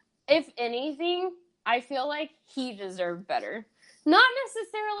 If anything, I feel like he deserved better. Not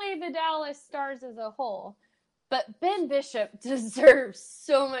necessarily the Dallas Stars as a whole, but Ben Bishop deserves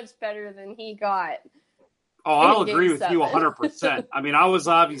so much better than he got. Oh, I'll Game agree with 7. you 100%. I mean, I was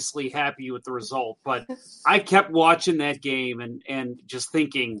obviously happy with the result, but I kept watching that game and just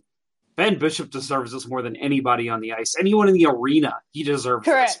thinking, Ben Bishop deserves this more than anybody on the ice. Anyone in the arena, he deserves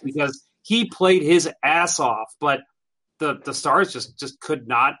Correct. this because he played his ass off, but the Stars just could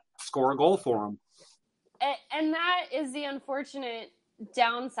not score a goal for him. And that is the unfortunate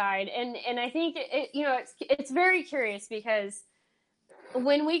downside. And I think it's very curious because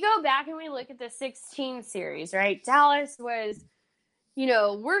when we go back and we look at the 16 series, right? Dallas was,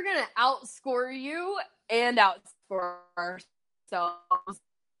 we're going to outscore you and outscore ourselves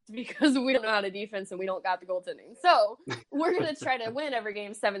because we don't know how to defense and we don't got the goaltending. So we're going to try to win every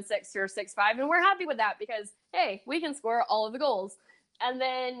game 7-6 or 6-5. And we're happy with that because, hey, we can score all of the goals. And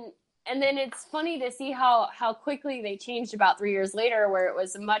then it's funny to see how quickly they changed about 3 years later, where it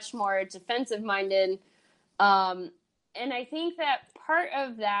was much more defensive minded. And I think that part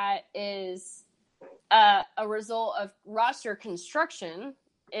of that is a result of roster construction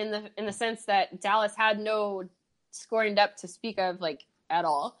in the sense that Dallas had no scoring depth to speak of, like, at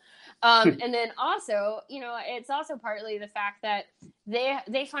all. And then also, it's also partly the fact that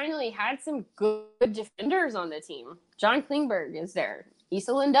they finally had some good defenders on the team. John Klingberg is there.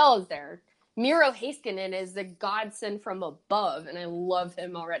 Issa Lindell is there. Miro Heiskanen is the godsend from above, and I love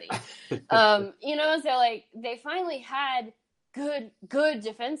him already. So like they finally had good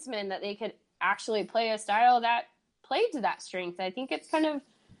defensemen that they could actually play a style that played to that strength. I think it's kind of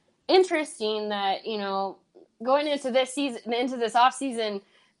interesting that, going into this season, into this off season,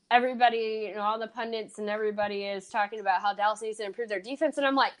 everybody, all the pundits and everybody is talking about how Dallas needs to improve their defense, and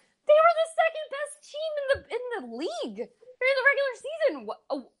I'm like, they were the second best team in the league during the regular season.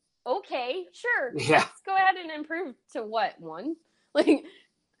 Oh, okay, sure. Yeah. Let's go ahead and improve to what, 1? Like,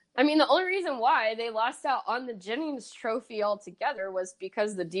 I mean, the only reason why they lost out on the Jennings Trophy altogether was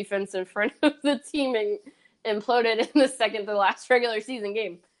because the defense in front of the team imploded in the second to last regular season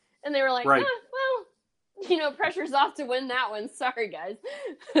game. And they were like, right. Pressure's off to win that one. Sorry, guys.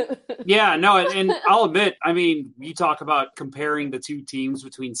 Yeah, no, and I'll admit, I mean, you talk about comparing the two teams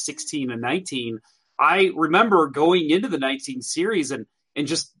between 16 and 19. I remember going into the 19 series and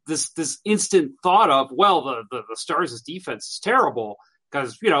just this instant thought of, well, the Stars' defense is terrible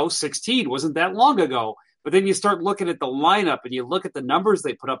because, 16 wasn't that long ago. But then you start looking at the lineup and you look at the numbers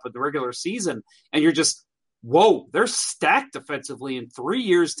they put up in the regular season and you're just, whoa, they're stacked defensively in 3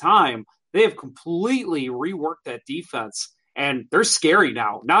 years' time. They have completely reworked that defense, and they're scary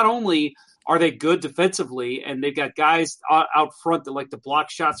now. Not only are they good defensively, and they've got guys out front that like to block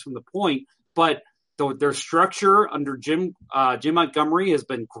shots from the point, but their structure under Jim Montgomery has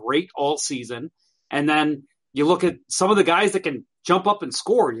been great all season. And then you look at some of the guys that can jump up and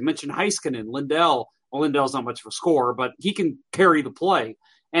score. You mentioned Heiskanen, Lindell. Well, Lindell's not much of a scorer, but he can carry the play.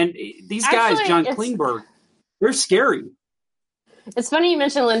 And these guys, John Klingberg, they're scary. It's funny you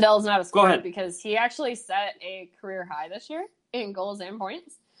mentioned Lindell's not a scorer because he actually set a career high this year in goals and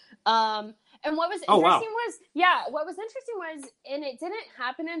points. And what was interesting was, and it didn't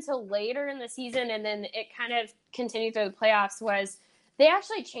happen until later in the season, and then it kind of continued through the playoffs, was they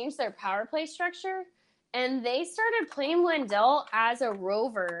actually changed their power play structure, and they started playing Lindell as a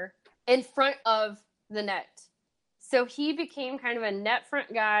rover in front of the net. So he became kind of a net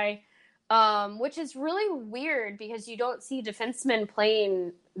front guy, which is really weird because you don't see defensemen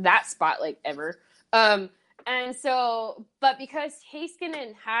playing that spot like ever. And so, but because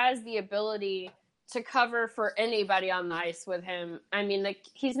Heiskanen has the ability to cover for anybody on the ice with him, I mean, like,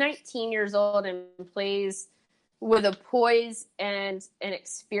 he's 19 years old and plays with a poise and an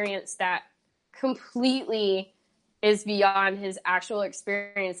experience that completely is beyond his actual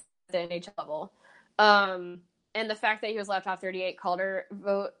experience at the NHL level. And the fact that he was left off 38 Calder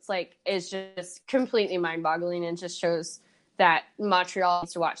votes, like, is just completely mind-boggling and just shows that Montreal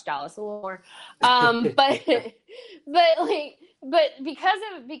needs to watch Dallas a little more. But because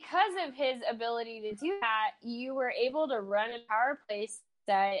of his ability to do that, you were able to run a power play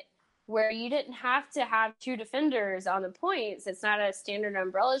set where you didn't have to have two defenders on the points. It's not a standard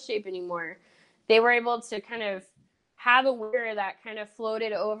umbrella shape anymore. They were able to kind of have a winger that kind of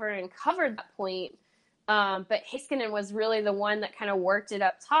floated over and covered that point. But Heiskanen was really the one that kind of worked it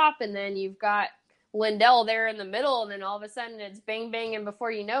up top, and then you've got Lindell there in the middle, and then all of a sudden it's bang, bang, and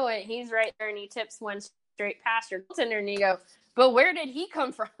before you know it, he's right there, and he tips one straight past your goaltender, and you go, but where did he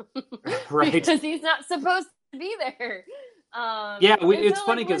come from? Right. Because he's not supposed to be there. It's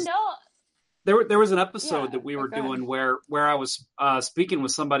funny because there was an episode that we were go ahead. doing where I was speaking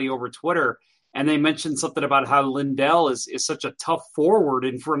with somebody over Twitter, and they mentioned something about how Lindell is such a tough forward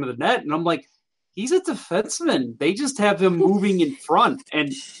in front of the net, and I'm like, he's a defenseman. They just have him moving in front.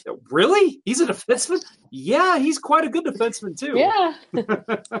 And really? He's a defenseman? Yeah, he's quite a good defenseman too. Yeah.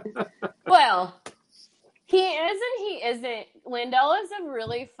 Well, he is and he isn't. Lindell is a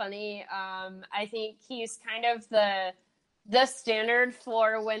really funny. I think he's kind of the standard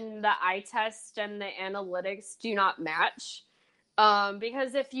for when the eye test and the analytics do not match.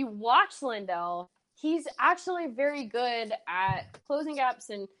 Because if you watch Lindell, he's actually very good at closing gaps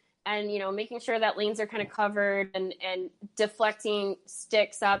and making sure that lanes are kind of covered and deflecting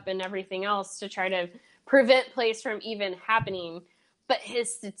sticks up and everything else to try to prevent plays from even happening. But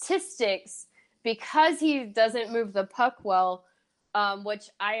his statistics, because he doesn't move the puck well, which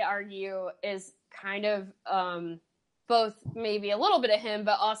I argue is kind of both maybe a little bit of him,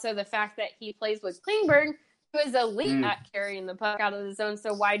 but also the fact that he plays with Klingberg, who is elite at carrying the puck out of the zone.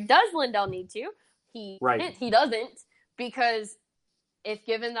 So why does Lindell need to? He doesn't, because if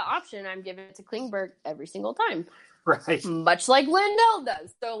given the option, I'm giving it to Klingberg every single time. Right. Much like Lindell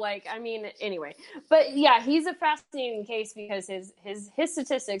does. So, anyway. But, yeah, he's a fascinating case because his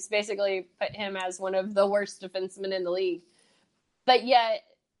statistics basically put him as one of the worst defensemen in the league. But yet,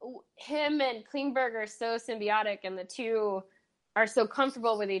 him and Klingberg are so symbiotic, and the two are so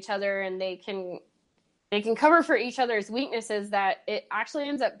comfortable with each other, and they can cover for each other's weaknesses that it actually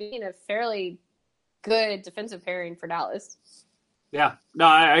ends up being a fairly good defensive pairing for Dallas. Yeah, no,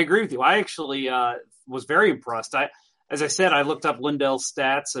 I agree with you. I actually was very impressed. As I said, I looked up Lindell's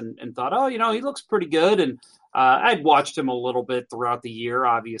stats and thought, he looks pretty good. And I'd watched him a little bit throughout the year,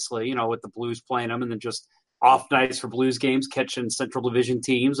 obviously, with the Blues playing him and then just off nights for Blues games, catching Central Division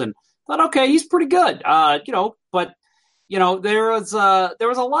teams, and thought, okay, he's pretty good. But there was a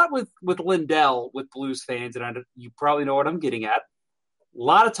lot with Lindell with Blues fans, and you probably know what I'm getting at. A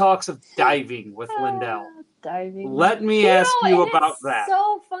lot of talks of diving with Lindell. Diving. Let me ask you about that.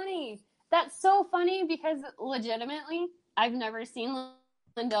 So funny. That's so funny because legitimately, I've never seen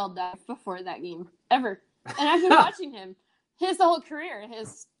Lindell dive before that game ever, and I've been watching him his whole career,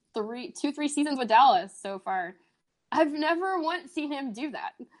 his 3 seasons with Dallas so far. I've never once seen him do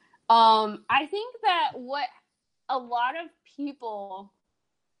that. I think that what a lot of people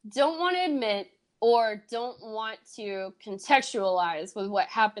don't want to admit or don't want to contextualize with what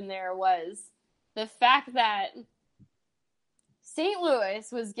happened there was the fact that St. Louis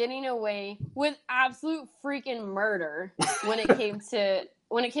was getting away with absolute freaking murder when it came to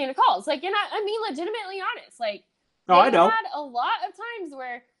calls. And I mean legitimately honest. I know. Had a lot of times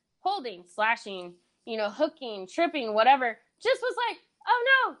where holding, slashing, hooking, tripping, whatever, just was like, oh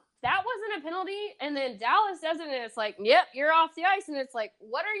no, that wasn't a penalty. And then Dallas does it, and it's like, yep, you're off the ice. And it's like,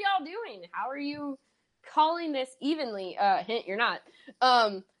 what are y'all doing? How are you calling this evenly? Hint, you're not.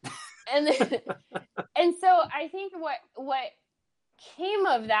 And so I think what came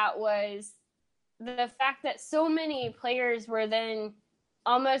of that was the fact that so many players were then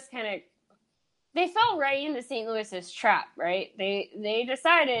almost they fell right into St. Louis's trap, right? They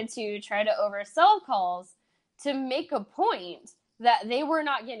decided to try to oversell calls to make a point that they were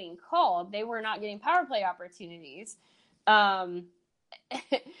not getting called. They were not getting power play opportunities. And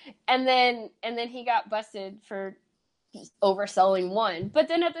then he got busted for overselling one. But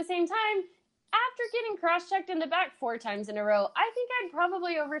then at the same time, after getting cross-checked in the back 4 times in a row, I think I'd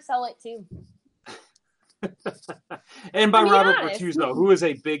probably oversell it too. And by Robert Bertuzzo, who is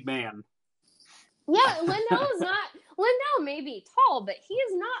a big man. Yeah, Lindell may be tall, but he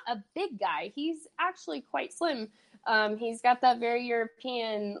is not a big guy. He's actually quite slim. He's got that very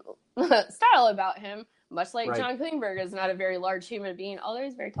European style about him, much like John Klingberg is not a very large human being, although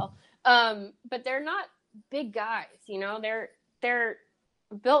he's very tall. But they're not big guys, they're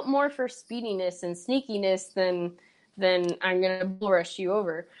built more for speediness and sneakiness than I'm gonna bull rush you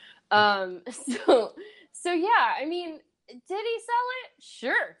over. So yeah, I mean, did he sell it?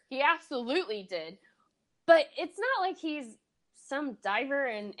 Sure, he absolutely did. But it's not like he's some diver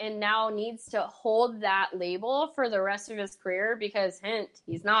and now needs to hold that label for the rest of his career, because hint,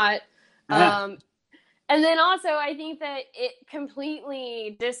 he's not. And then also, I think that it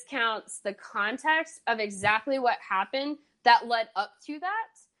completely discounts the context of exactly what happened that led up to that,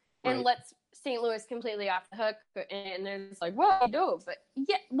 and lets St. Louis completely off the hook, and they're just like, whoa, dope. But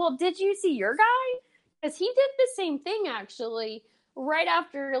yeah, well, did you see your guy? Because he did the same thing, actually, right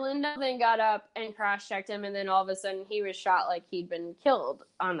after Lindell then got up and cross-checked him, and then all of a sudden he was shot like he'd been killed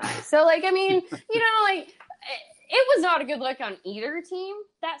on the ice. So, like, I mean, it was not a good look on either team,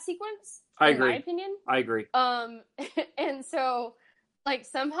 that sequence, in my opinion. I agree. And so, like,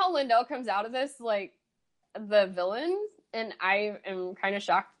 somehow Lindell comes out of this, like, the villain, and I am kind of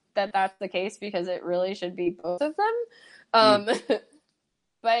shocked that that's the case because it really should be both of them.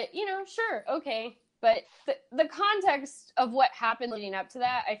 But, sure, okay. But the context of what happened leading up to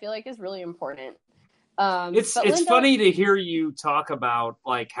that, I feel like, is really important. It's Lindell, funny to hear you talk about,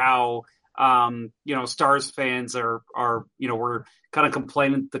 like, how, Stars fans are we're kind of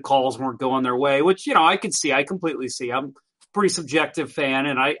complaining that the calls weren't going their way, which, I completely see. I'm a pretty subjective fan,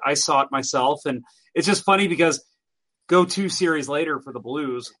 and I saw it myself. And it's just funny because go 2 series later for the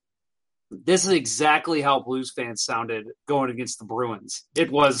Blues, this is exactly how Blues fans sounded going against the Bruins.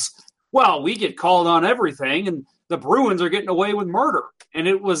 It was, well, we get called on everything, and the Bruins are getting away with murder. And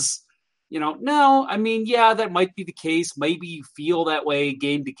it was, no, I mean, yeah, that might be the case. Maybe you feel that way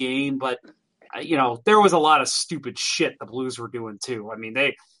game to game, but, there was a lot of stupid shit the Blues were doing too. I mean,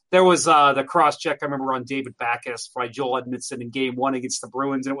 there was the cross-check, I remember, on David Backes by Joel Edmondson in Game 1 against the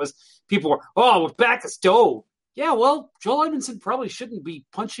Bruins, and it was, people were, oh, with Backes dove. Yeah, well, Joel Edmondson probably shouldn't be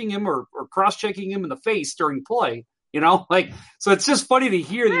punching him or cross-checking him in the face during play, so it's just funny to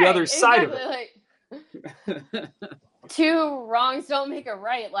hear the other side of it. Like, 2 wrongs don't make a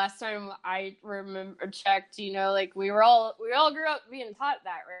right. Last time I checked, we all grew up being taught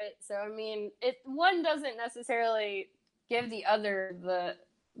that, right? So, I mean, one doesn't necessarily give the other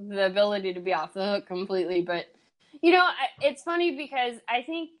the ability to be off the hook completely, but, it's funny because I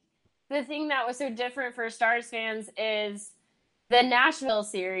think the thing that was so different for Stars fans is the Nashville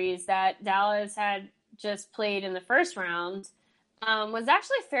series that Dallas had just played in the first round was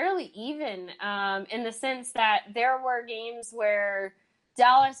actually fairly even in the sense that there were games where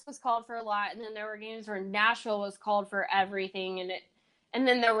Dallas was called for a lot, and then there were games where Nashville was called for everything, and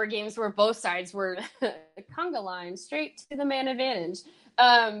then there were games where both sides were conga line straight to the man advantage.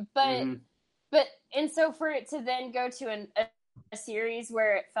 But so for it to then go to a series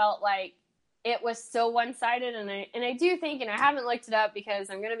where it felt like it was so one-sided, and I do think, and I haven't looked it up because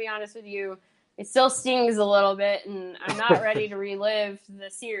I'm going to be honest with you, it still stings a little bit, and I'm not ready to relive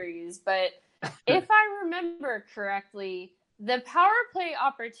the series. But if I remember correctly, the power play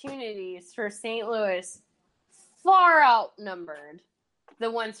opportunities for St. Louis far outnumbered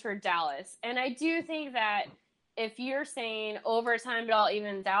the ones for Dallas. And I do think that if you're saying overtime it all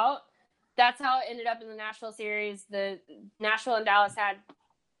evens out, that's how it ended up in the Nashville series. The Nashville and Dallas had,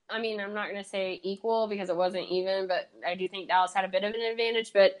 I mean, I'm not going to say equal because it wasn't even, but I do think Dallas had a bit of an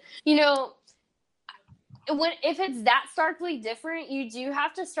advantage. But, if it's that starkly different, you do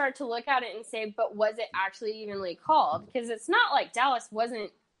have to start to look at it and say, but was it actually evenly called? Because it's not like Dallas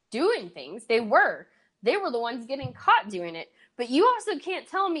wasn't doing things. They were the ones getting caught doing it. But you also can't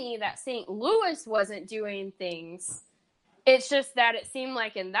tell me that St. Louis wasn't doing things. It's just that it seemed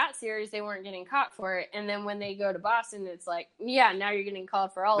like in that series they weren't getting caught for it. And then when they go to Boston, it's like, yeah, now you're getting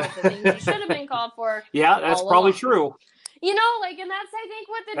called for all of the things you should have been called for. Yeah, that's probably true. And that's, I think,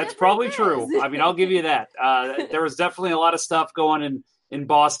 what the That's difference probably is. true. I mean, I'll give you that. There was definitely a lot of stuff going in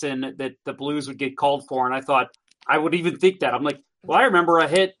Boston that the Blues would get called for, and I thought, I would even think that. I'm like, well, I remember a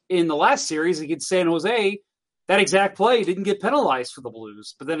hit in the last series against San Jose. That exact play didn't get penalized for the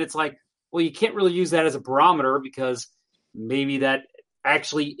Blues. But then it's like, well, you can't really use that as a barometer because maybe that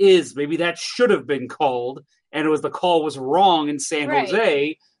actually maybe that should have been called, and the call was wrong in San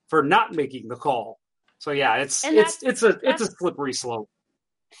Jose for not making the call. So yeah, it's a slippery slope.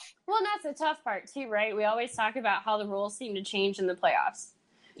 Well, and that's the tough part too, right? We always talk about how the rules seem to change in the playoffs.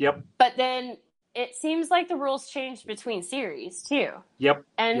 Yep. But then it seems like the rules changed between series too. Yep.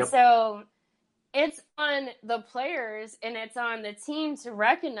 And so it's on the players and it's on the team to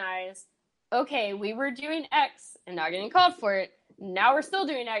recognize, okay, we were doing X and not getting called for it. Now we're still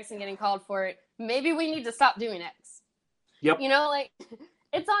doing X and getting called for it. Maybe we need to stop doing X. Yep.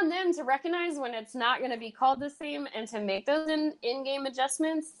 It's on them to recognize when it's not going to be called the same and to make those in-game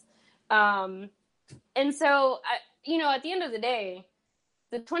adjustments. And so, at the end of the day,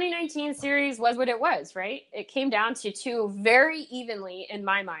 the 2019 series was what it was, right? It came down to 2 very evenly, in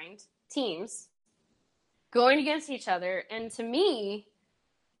my mind, teams going against each other. And to me,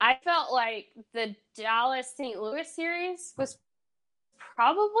 I felt like the Dallas-St. Louis series was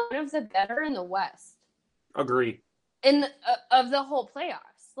probably one of the better in the West. Agree. Of the whole playoffs.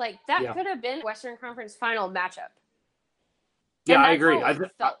 Like, that could have been Western Conference final matchup. Yeah, I agree.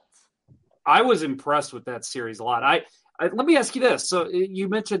 I was impressed with that series a lot. Let me ask you this. So you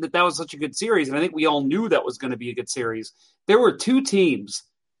mentioned that was such a good series, and I think we all knew that was going to be a good series. There were two teams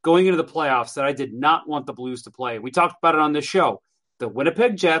going into the playoffs that I did not want the Blues to play. We talked about it on this show, the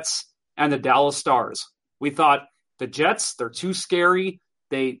Winnipeg Jets and the Dallas Stars. We thought the Jets, they're too scary.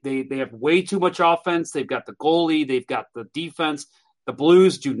 They have way too much offense. They've got the goalie. They've got the defense. The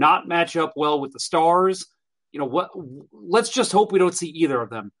Blues do not match up well with the Stars. You know what? Let's just hope we don't see either of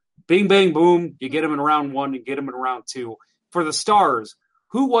them. Bing, bang, boom. You get them in round 1, you get them in round 2. For the Stars,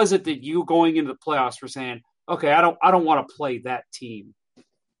 who was it that you going into the playoffs were saying, okay, I don't want to play that team?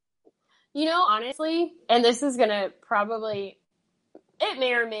 You know, honestly, and this is gonna probably, it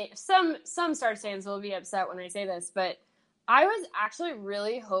may or may, some Stars fans will be upset when I say this, but I was actually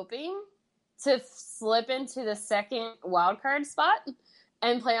really hoping to slip into the second wild card spot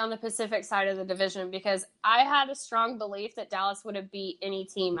and play on the Pacific side of the division, because I had a strong belief that Dallas would have beat any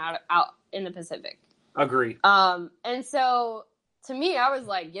team out in the Pacific. Agree. And so to me, I was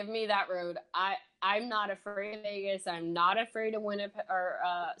like, give me that road. I'm not afraid of Vegas. I'm not afraid of Winnipeg or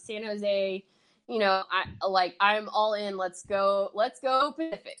San Jose. You know, I'm all in. Let's go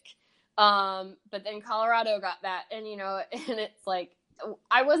Pacific. But then Colorado got that, and you know, and it's like,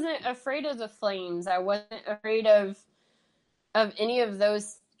 I wasn't afraid of the Flames. I wasn't afraid of any of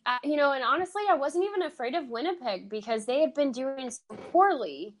those, you know, and honestly, I wasn't even afraid of Winnipeg because they had been doing so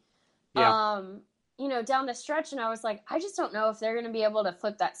poorly, you know, down the stretch. And I was like, I just don't know if they're going to be able to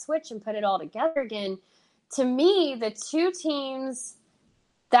flip that switch and put it all together again. To me, the two teams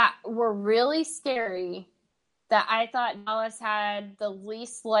that were really scary that I thought Dallas had the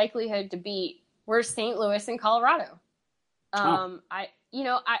least likelihood to beat were St. Louis and Colorado. I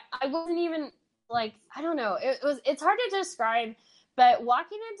wasn't even like, I don't know. It's hard to describe, but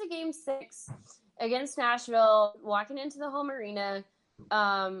walking into Game 6 against Nashville, walking into the home arena,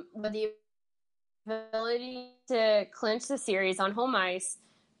 with the ability to clinch the series on home ice,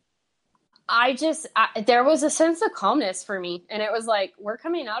 there was a sense of calmness for me, and it was like, we're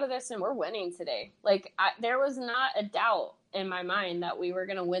coming out of this and we're winning today. Like, there was not a doubt in my mind that we were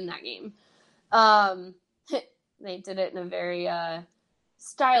going to win that game. They did it in a very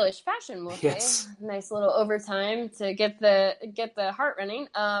stylish fashion, we'll say. Nice little overtime to get the heart running.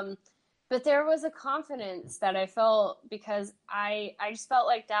 But there was a confidence that I felt because I just felt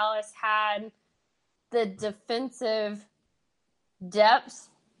like Dallas had the defensive depth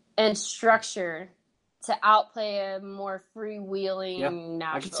and structure to outplay a more freewheeling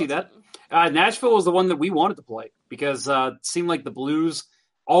Nashville. I can see that. Nashville was the one that we wanted to play because it seemed like the Blues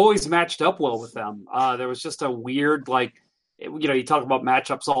always matched up well with them. There was just a weird, like, you know, you talk about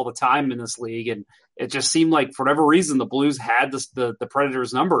matchups all the time in this league, and it just seemed like for whatever reason the Blues had the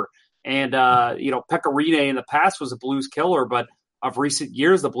Predators' number. And you know, Pekka Rinne in the past was a Blues killer, but of recent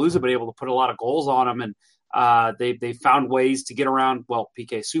years the Blues have been able to put a lot of goals on him, and they found ways to get around. Well,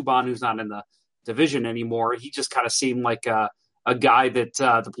 PK Subban, who's not in the division anymore, he just kind of seemed like a guy that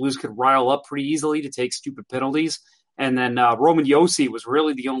the Blues could rile up pretty easily to take stupid penalties. And then Roman Josi was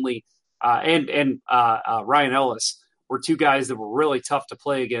really the only, and Ryan Ellis were two guys that were really tough to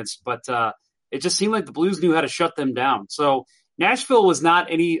play against. But it just seemed like the Blues knew how to shut them down. So Nashville was not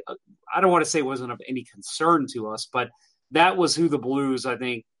any, I don't want to say wasn't of any concern to us, but that was who the Blues, I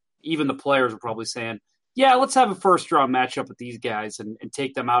think, even the players were probably saying, yeah, let's have a first-round matchup with these guys and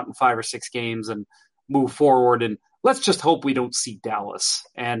take them out in 5 or 6 games and move forward. And let's just hope we don't see Dallas.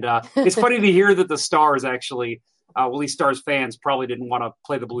 And it's funny to hear that the Stars actually, well, these Stars fans probably didn't want to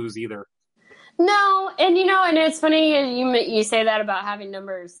play the Blues either. No, and you know, and it's funny you say that about having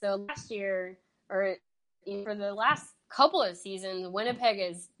numbers. So last year, or for the last couple of seasons, Winnipeg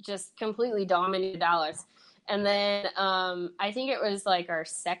has just completely dominated Dallas. And then I think it was like our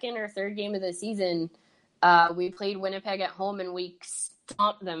second or third game of the season, we played Winnipeg at home and we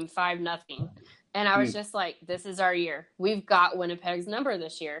stomped them 5-0. And I was just like, this is our year. We've got Winnipeg's number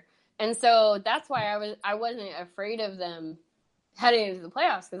this year. And so that's why I wasn't afraid of them heading into the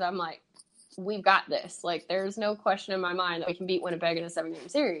playoffs, because I'm like, we've got this. Like, there's no question in my mind that we can beat Winnipeg in a 7-game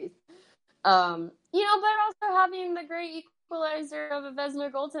series. You know, but also having the great equalizer of a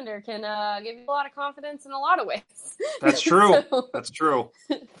Vezina goaltender can give you a lot of confidence in a lot of ways. That's true. So, that's true.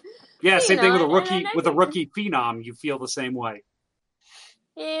 Yeah, same thing with a rookie rookie phenom. You feel the same way.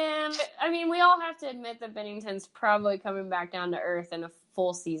 And I mean, we all have to admit that Bennington's probably coming back down to earth in a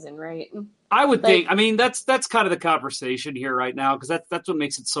full season, right? I would think. I mean, that's kind of the conversation here right now, because that's what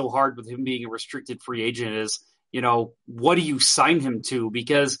makes it so hard with him being a restricted free agent is, you know, what do you sign him to?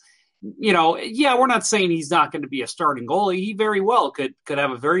 Because, you know, yeah, we're not saying he's not going to be a starting goalie. He very well could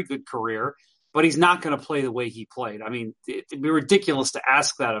have a very good career. but he's not going to play the way he played. I mean, it'd be ridiculous to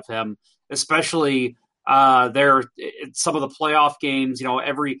ask that of him, especially there some of the playoff games.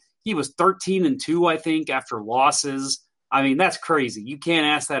 He was 13-2, I think, after losses. I mean, that's crazy. You can't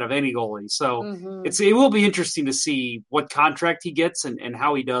ask that of any goalie. So it will be interesting to see what contract he gets and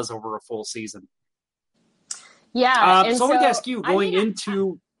how he does over a full season. Yeah. So I wanted to ask you going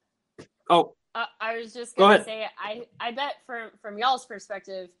into. I was just going to say, I bet from y'all's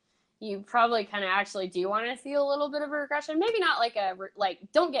perspective, you probably kind of actually do want to see a little bit of a regression. Maybe not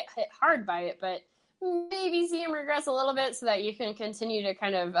don't get hit hard by it, but maybe see him regress a little bit so that you can continue to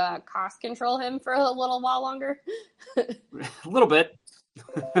kind of cost control him for a little while longer. A little bit.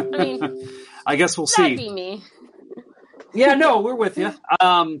 I mean, I guess we'll see. That'd be me. Yeah, no, we're with you.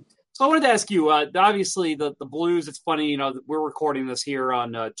 So I wanted to ask you, obviously the Blues, it's funny, we're recording this here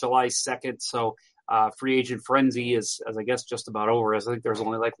on July 2nd. So free agent frenzy is I guess just about over. I think there's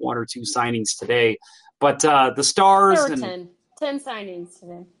only like 1 or 2 signings today, but the Stars. There were 10 signings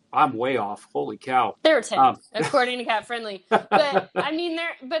today. I'm way off. Holy cow. There were 10, according to Cat Friendly. But I mean,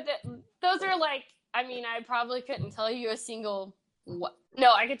 those are I probably couldn't tell you a single.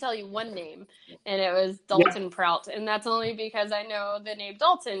 No, I could tell you one name, and it was Dalton Prout, and that's only because I know the name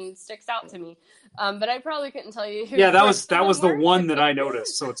Dalton sticks out to me. But I probably couldn't tell you who. Yeah, that was the one that I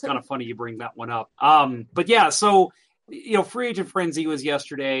noticed, so it's kind of funny you bring that one up. But yeah, so free agent frenzy was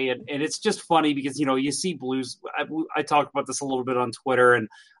yesterday, and it's just funny because you see Blues. I talked about this a little bit on Twitter, and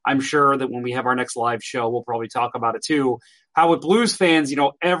I'm sure that when we have our next live show, we'll probably talk about it too. How with Blues fans,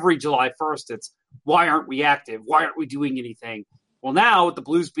 every July 1st, it's why aren't we active? Why aren't we doing anything? Well, now with the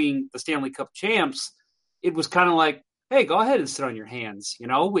Blues being the Stanley Cup champs, it was kind of like, hey, go ahead and sit on your hands.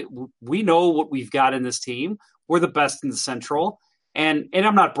 We know what we've got in this team. We're the best in the Central, and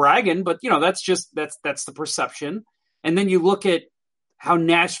I'm not bragging, but that's the perception. And then you look at how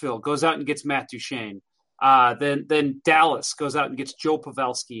Nashville goes out and gets Matt Duchene. Then Dallas goes out and gets Joe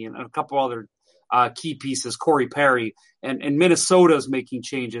Pavelski and a couple other key pieces, Corey Perry, and Minnesota's making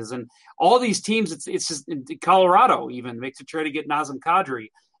changes. And all these teams, it's just Colorado even makes a try to get Nazem Kadri.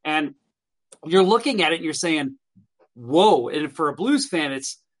 And you're looking at it and you're saying, whoa. And for a Blues fan,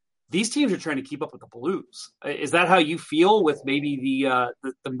 these teams are trying to keep up with the Blues. Is that how you feel with maybe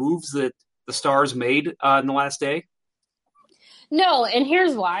the moves that the Stars made in the last day? No, and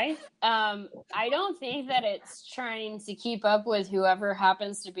here's why. I don't think that it's trying to keep up with whoever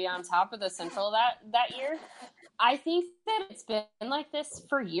happens to be on top of the Central that year. I think that it's been like this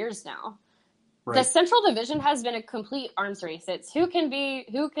for years now. Right. The Central Division has been a complete arms race. It's who can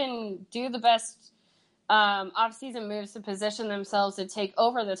do the best off-season moves to position themselves to take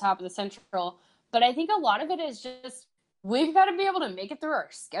over the top of the Central. But I think a lot of it is just we've got to be able to make it through our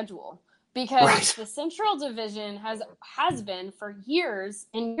schedule. Because the Central Division has been for years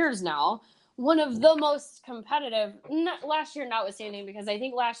and years now one of the most competitive. Last year notwithstanding, because I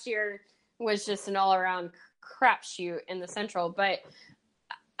think last year was just an all-around crapshoot in the Central. But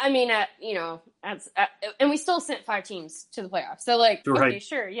I mean, and we still sent 5 teams to the playoffs. So okay,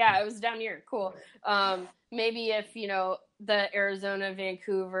 sure, yeah, it was down here, cool. Maybe if the Arizona,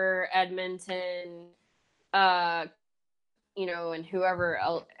 Vancouver, Edmonton, and whoever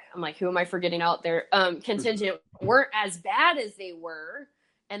else. I'm like, who am I forgetting out there? Contingent weren't as bad as they were,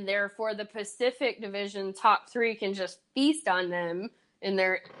 and therefore the Pacific Division top 3 can just feast on them in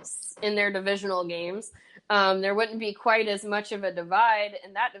their divisional games. There wouldn't be quite as much of a divide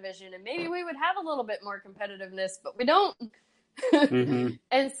in that division, and maybe we would have a little bit more competitiveness, but we don't. Mm-hmm.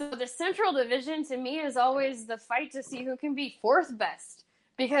 And so the Central Division to me is always the fight to see who can be 4th best,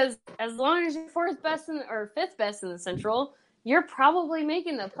 because as long as you're 4th best or 5th best in the Central, you're probably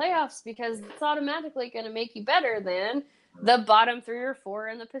making the playoffs because it's automatically going to make you better than the bottom 3 or 4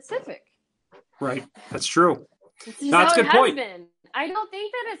 in the Pacific. Right. That's true. That's a good point. Been. I don't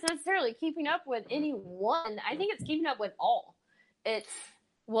think that it's necessarily keeping up with any one. I think it's keeping up with all.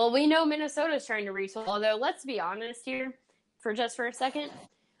 We know Minnesota's trying to retool, although let's be honest here for a second.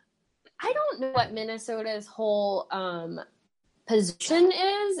 I don't know what Minnesota's whole position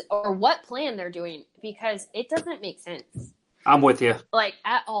is or what plan they're doing because it doesn't make sense. I'm with you.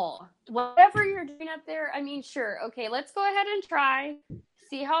 At all. Whatever you're doing up there, I mean, sure. Okay, let's go ahead and try,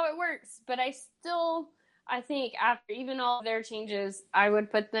 see how it works. But I think after even all their changes, I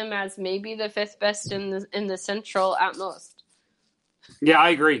would put them as maybe the 5th best in the Central at most. Yeah, I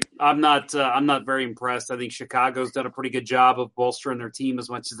agree. I'm not very impressed. I think Chicago's done a pretty good job of bolstering their team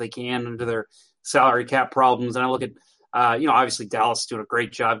as much as they can under their salary cap problems. And I look at, obviously Dallas is doing a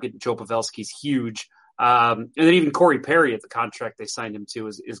great job getting Joe Pavelski's huge. And then even Corey Perry at the contract they signed him to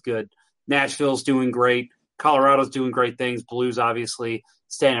is good. Nashville's doing great. Colorado's doing great things. Blues, obviously,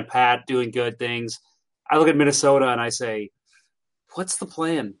 standing pat, doing good things. I look at Minnesota and I say, what's the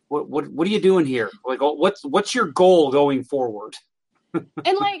plan? What are you doing here? Like, what's your goal going forward?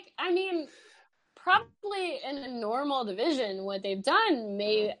 And probably in a normal division, what they've done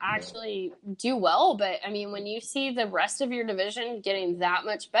may actually do well. But when you see the rest of your division getting that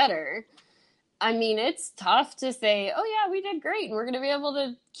much better, it's tough to say, oh yeah, we did great and we're going to be able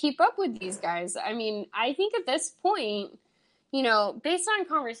to keep up with these guys. I think at this point, based on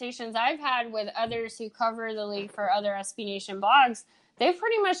conversations I've had with others who cover the league for other SB Nation blogs, they've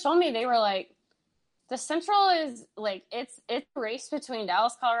pretty much told me, they were like, the Central is like, it's a race between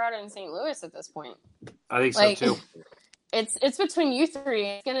Dallas, Colorado, and St. Louis at this point. I think so too. It's between you three.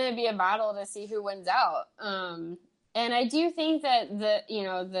 It's going to be a battle to see who wins out. And I do think that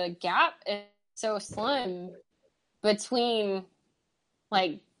the gap is so slim between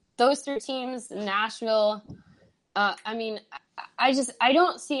like those three teams, Nashville. I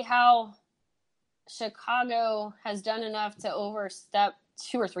don't see how Chicago has done enough to overstep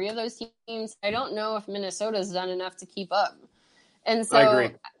two or three of those teams. I don't know if Minnesota's done enough to keep up. And so, I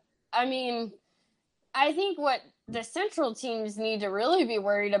agree. I think what the Central teams need to really be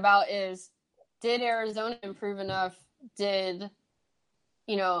worried about is, did Arizona improve enough?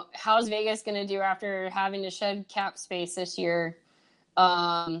 How's Vegas going to do after having to shed cap space this year?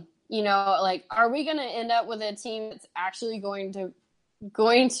 Are we going to end up with a team that's actually going to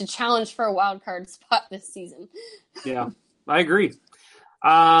challenge for a wild card spot this season? Yeah, I agree.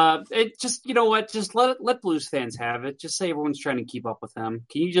 It just, just let Blues fans have it. Just say everyone's trying to keep up with them.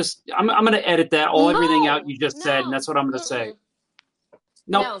 Can you just, I'm going to edit everything out you just said, and that's what I'm going to say.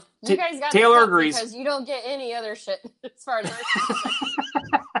 No, you guys got Taylor agrees, because you don't get any other shit as far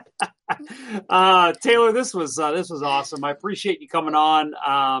as Taylor, this was awesome. I appreciate you coming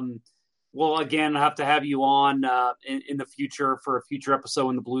on. We'll again have to have you on in the future for a future episode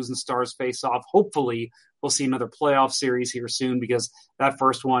when the Blues and Stars face off. Hopefully, we'll see another playoff series here soon, because that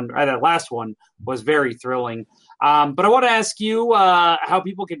last one was very thrilling. But I want to ask you how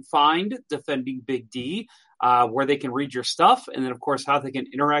people can find Defending Big D, where they can read your stuff, and then, of course, how they can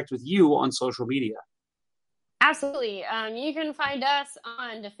interact with you on social media. Absolutely. You can find us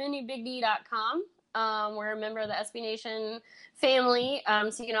on defendingbigd.com. We're a member of the SB Nation family,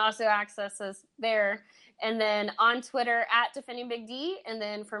 so you can also access us there. And then on Twitter at Defending Big D. And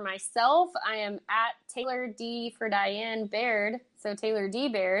then for myself, I am at Taylor D for Diane Baird, so Taylor D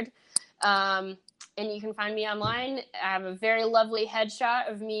Baird. And you can find me online. I have a very lovely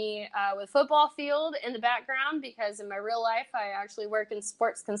headshot of me with football field in the background, because in my real life, I actually work in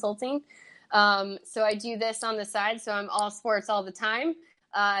sports consulting. So I do this on the side, so I'm all sports all the time.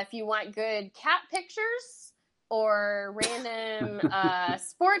 If you want good cat pictures or random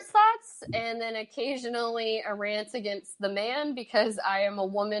sports thoughts, and then occasionally a rant against the man, because I am a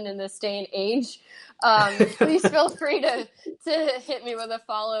woman in this day and age, please feel free to hit me with a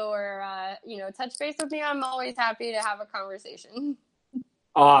follow or touch base with me. I'm always happy to have a conversation.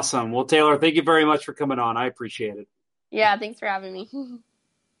 Awesome. Well, Taylor, thank you very much for coming on. I appreciate it. Yeah, thanks for having me.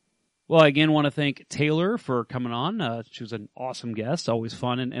 Well, I again want to thank Taylor for coming on. She was an awesome guest, always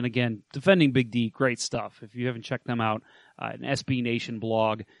fun. And again, Defending Big D, great stuff. If you haven't checked them out, an SB Nation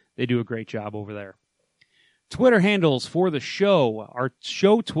blog, they do a great job over there. Twitter handles for the show. Our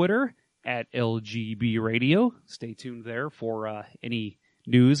show Twitter at LGB Radio. Stay tuned there for any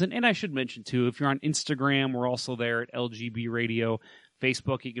news. And I should mention, too, if you're on Instagram, we're also there at LGB Radio.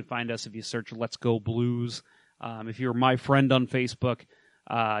 Facebook, you can find us if you search Let's Go Blues. If you're my friend on Facebook,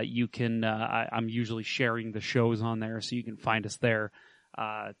 you can, I'm usually sharing the shows on there, so you can find us there.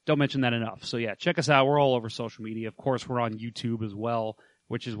 Don't mention that enough. So yeah, check us out. We're all over social media. Of course, we're on YouTube as well,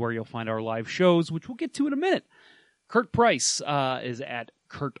 which is where you'll find our live shows, which we'll get to in a minute. Kurt Price is at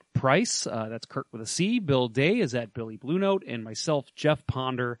Kurt Price. That's Kurt with a C. Bill Day is at Billy Blue Note. And myself, Jeff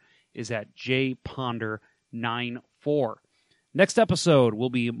Ponder, is at jponder94. Next episode will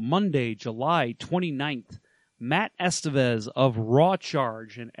be Monday, July 29th. Matt Estevez of Raw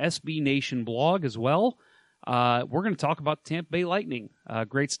Charge, an SB Nation blog as well. We're going to talk about Tampa Bay Lightning.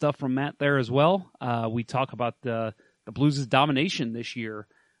 Great stuff from Matt there as well. We talk about the Blues' domination this year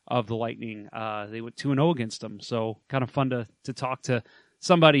of the Lightning. They went 2-0 against them, so kind of fun to talk to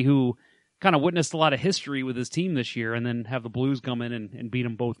somebody who kind of witnessed a lot of history with his team this year, and then have the Blues come in and beat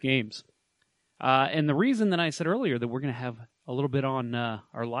them both games. And the reason that I said earlier that we're going to have a little bit on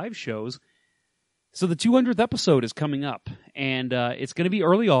our live shows, so the 200th episode is coming up, and it's going to be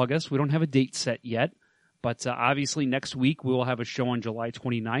early August. We don't have a date set yet, but obviously next week we will have a show on July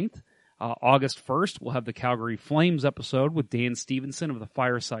 29th. August 1st, we'll have the Calgary Flames episode with Dan Stevenson of the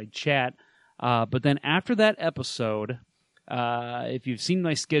Fireside Chat. But then after that episode, if you've seen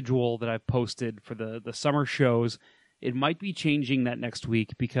my schedule that I've posted for the summer shows, it might be changing that next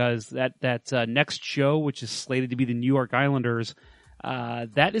week because that next show, which is slated to be the New York Islanders,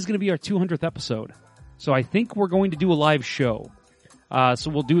 that is going to be our 200th episode. So I think we're going to do a live show. So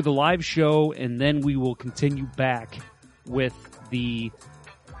we'll do the live show, and then we will continue back with the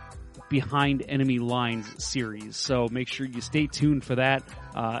Behind Enemy Lines series. So make sure you stay tuned for that.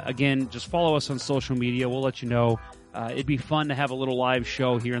 Again, just follow us on social media. We'll let you know. It'd be fun to have a little live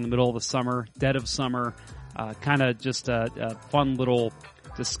show here in the middle of the summer, dead of summer. Kind of just a fun little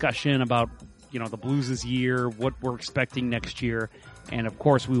discussion about, the Blues' year, what we're expecting next year. And of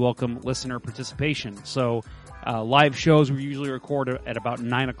course, we welcome listener participation. So, live shows we usually record at about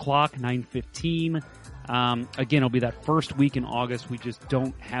 9 o'clock, 9:15. Again, it'll be that first week in August. We just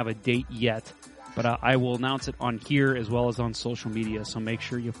don't have a date yet, but I will announce it on here as well as on social media. So make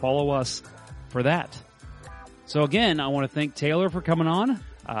sure you follow us for that. So again, I want to thank Taylor for coming on.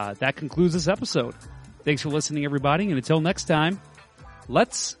 That concludes this episode. Thanks for listening, everybody, and until next time,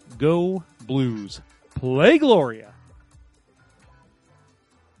 let's go Blues. Play Gloria.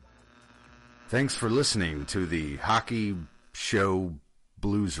 Thanks for listening to the Hockey Show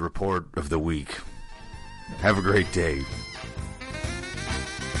Blues Report of the Week. Have a great day.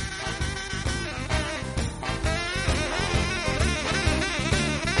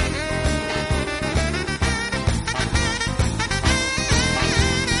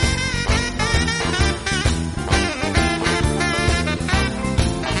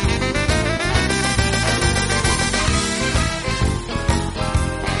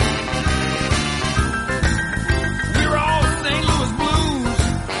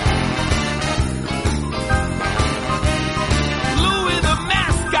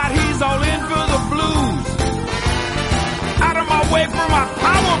 Away from my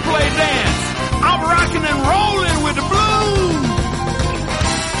power play dance. I'm rocking and rolling with the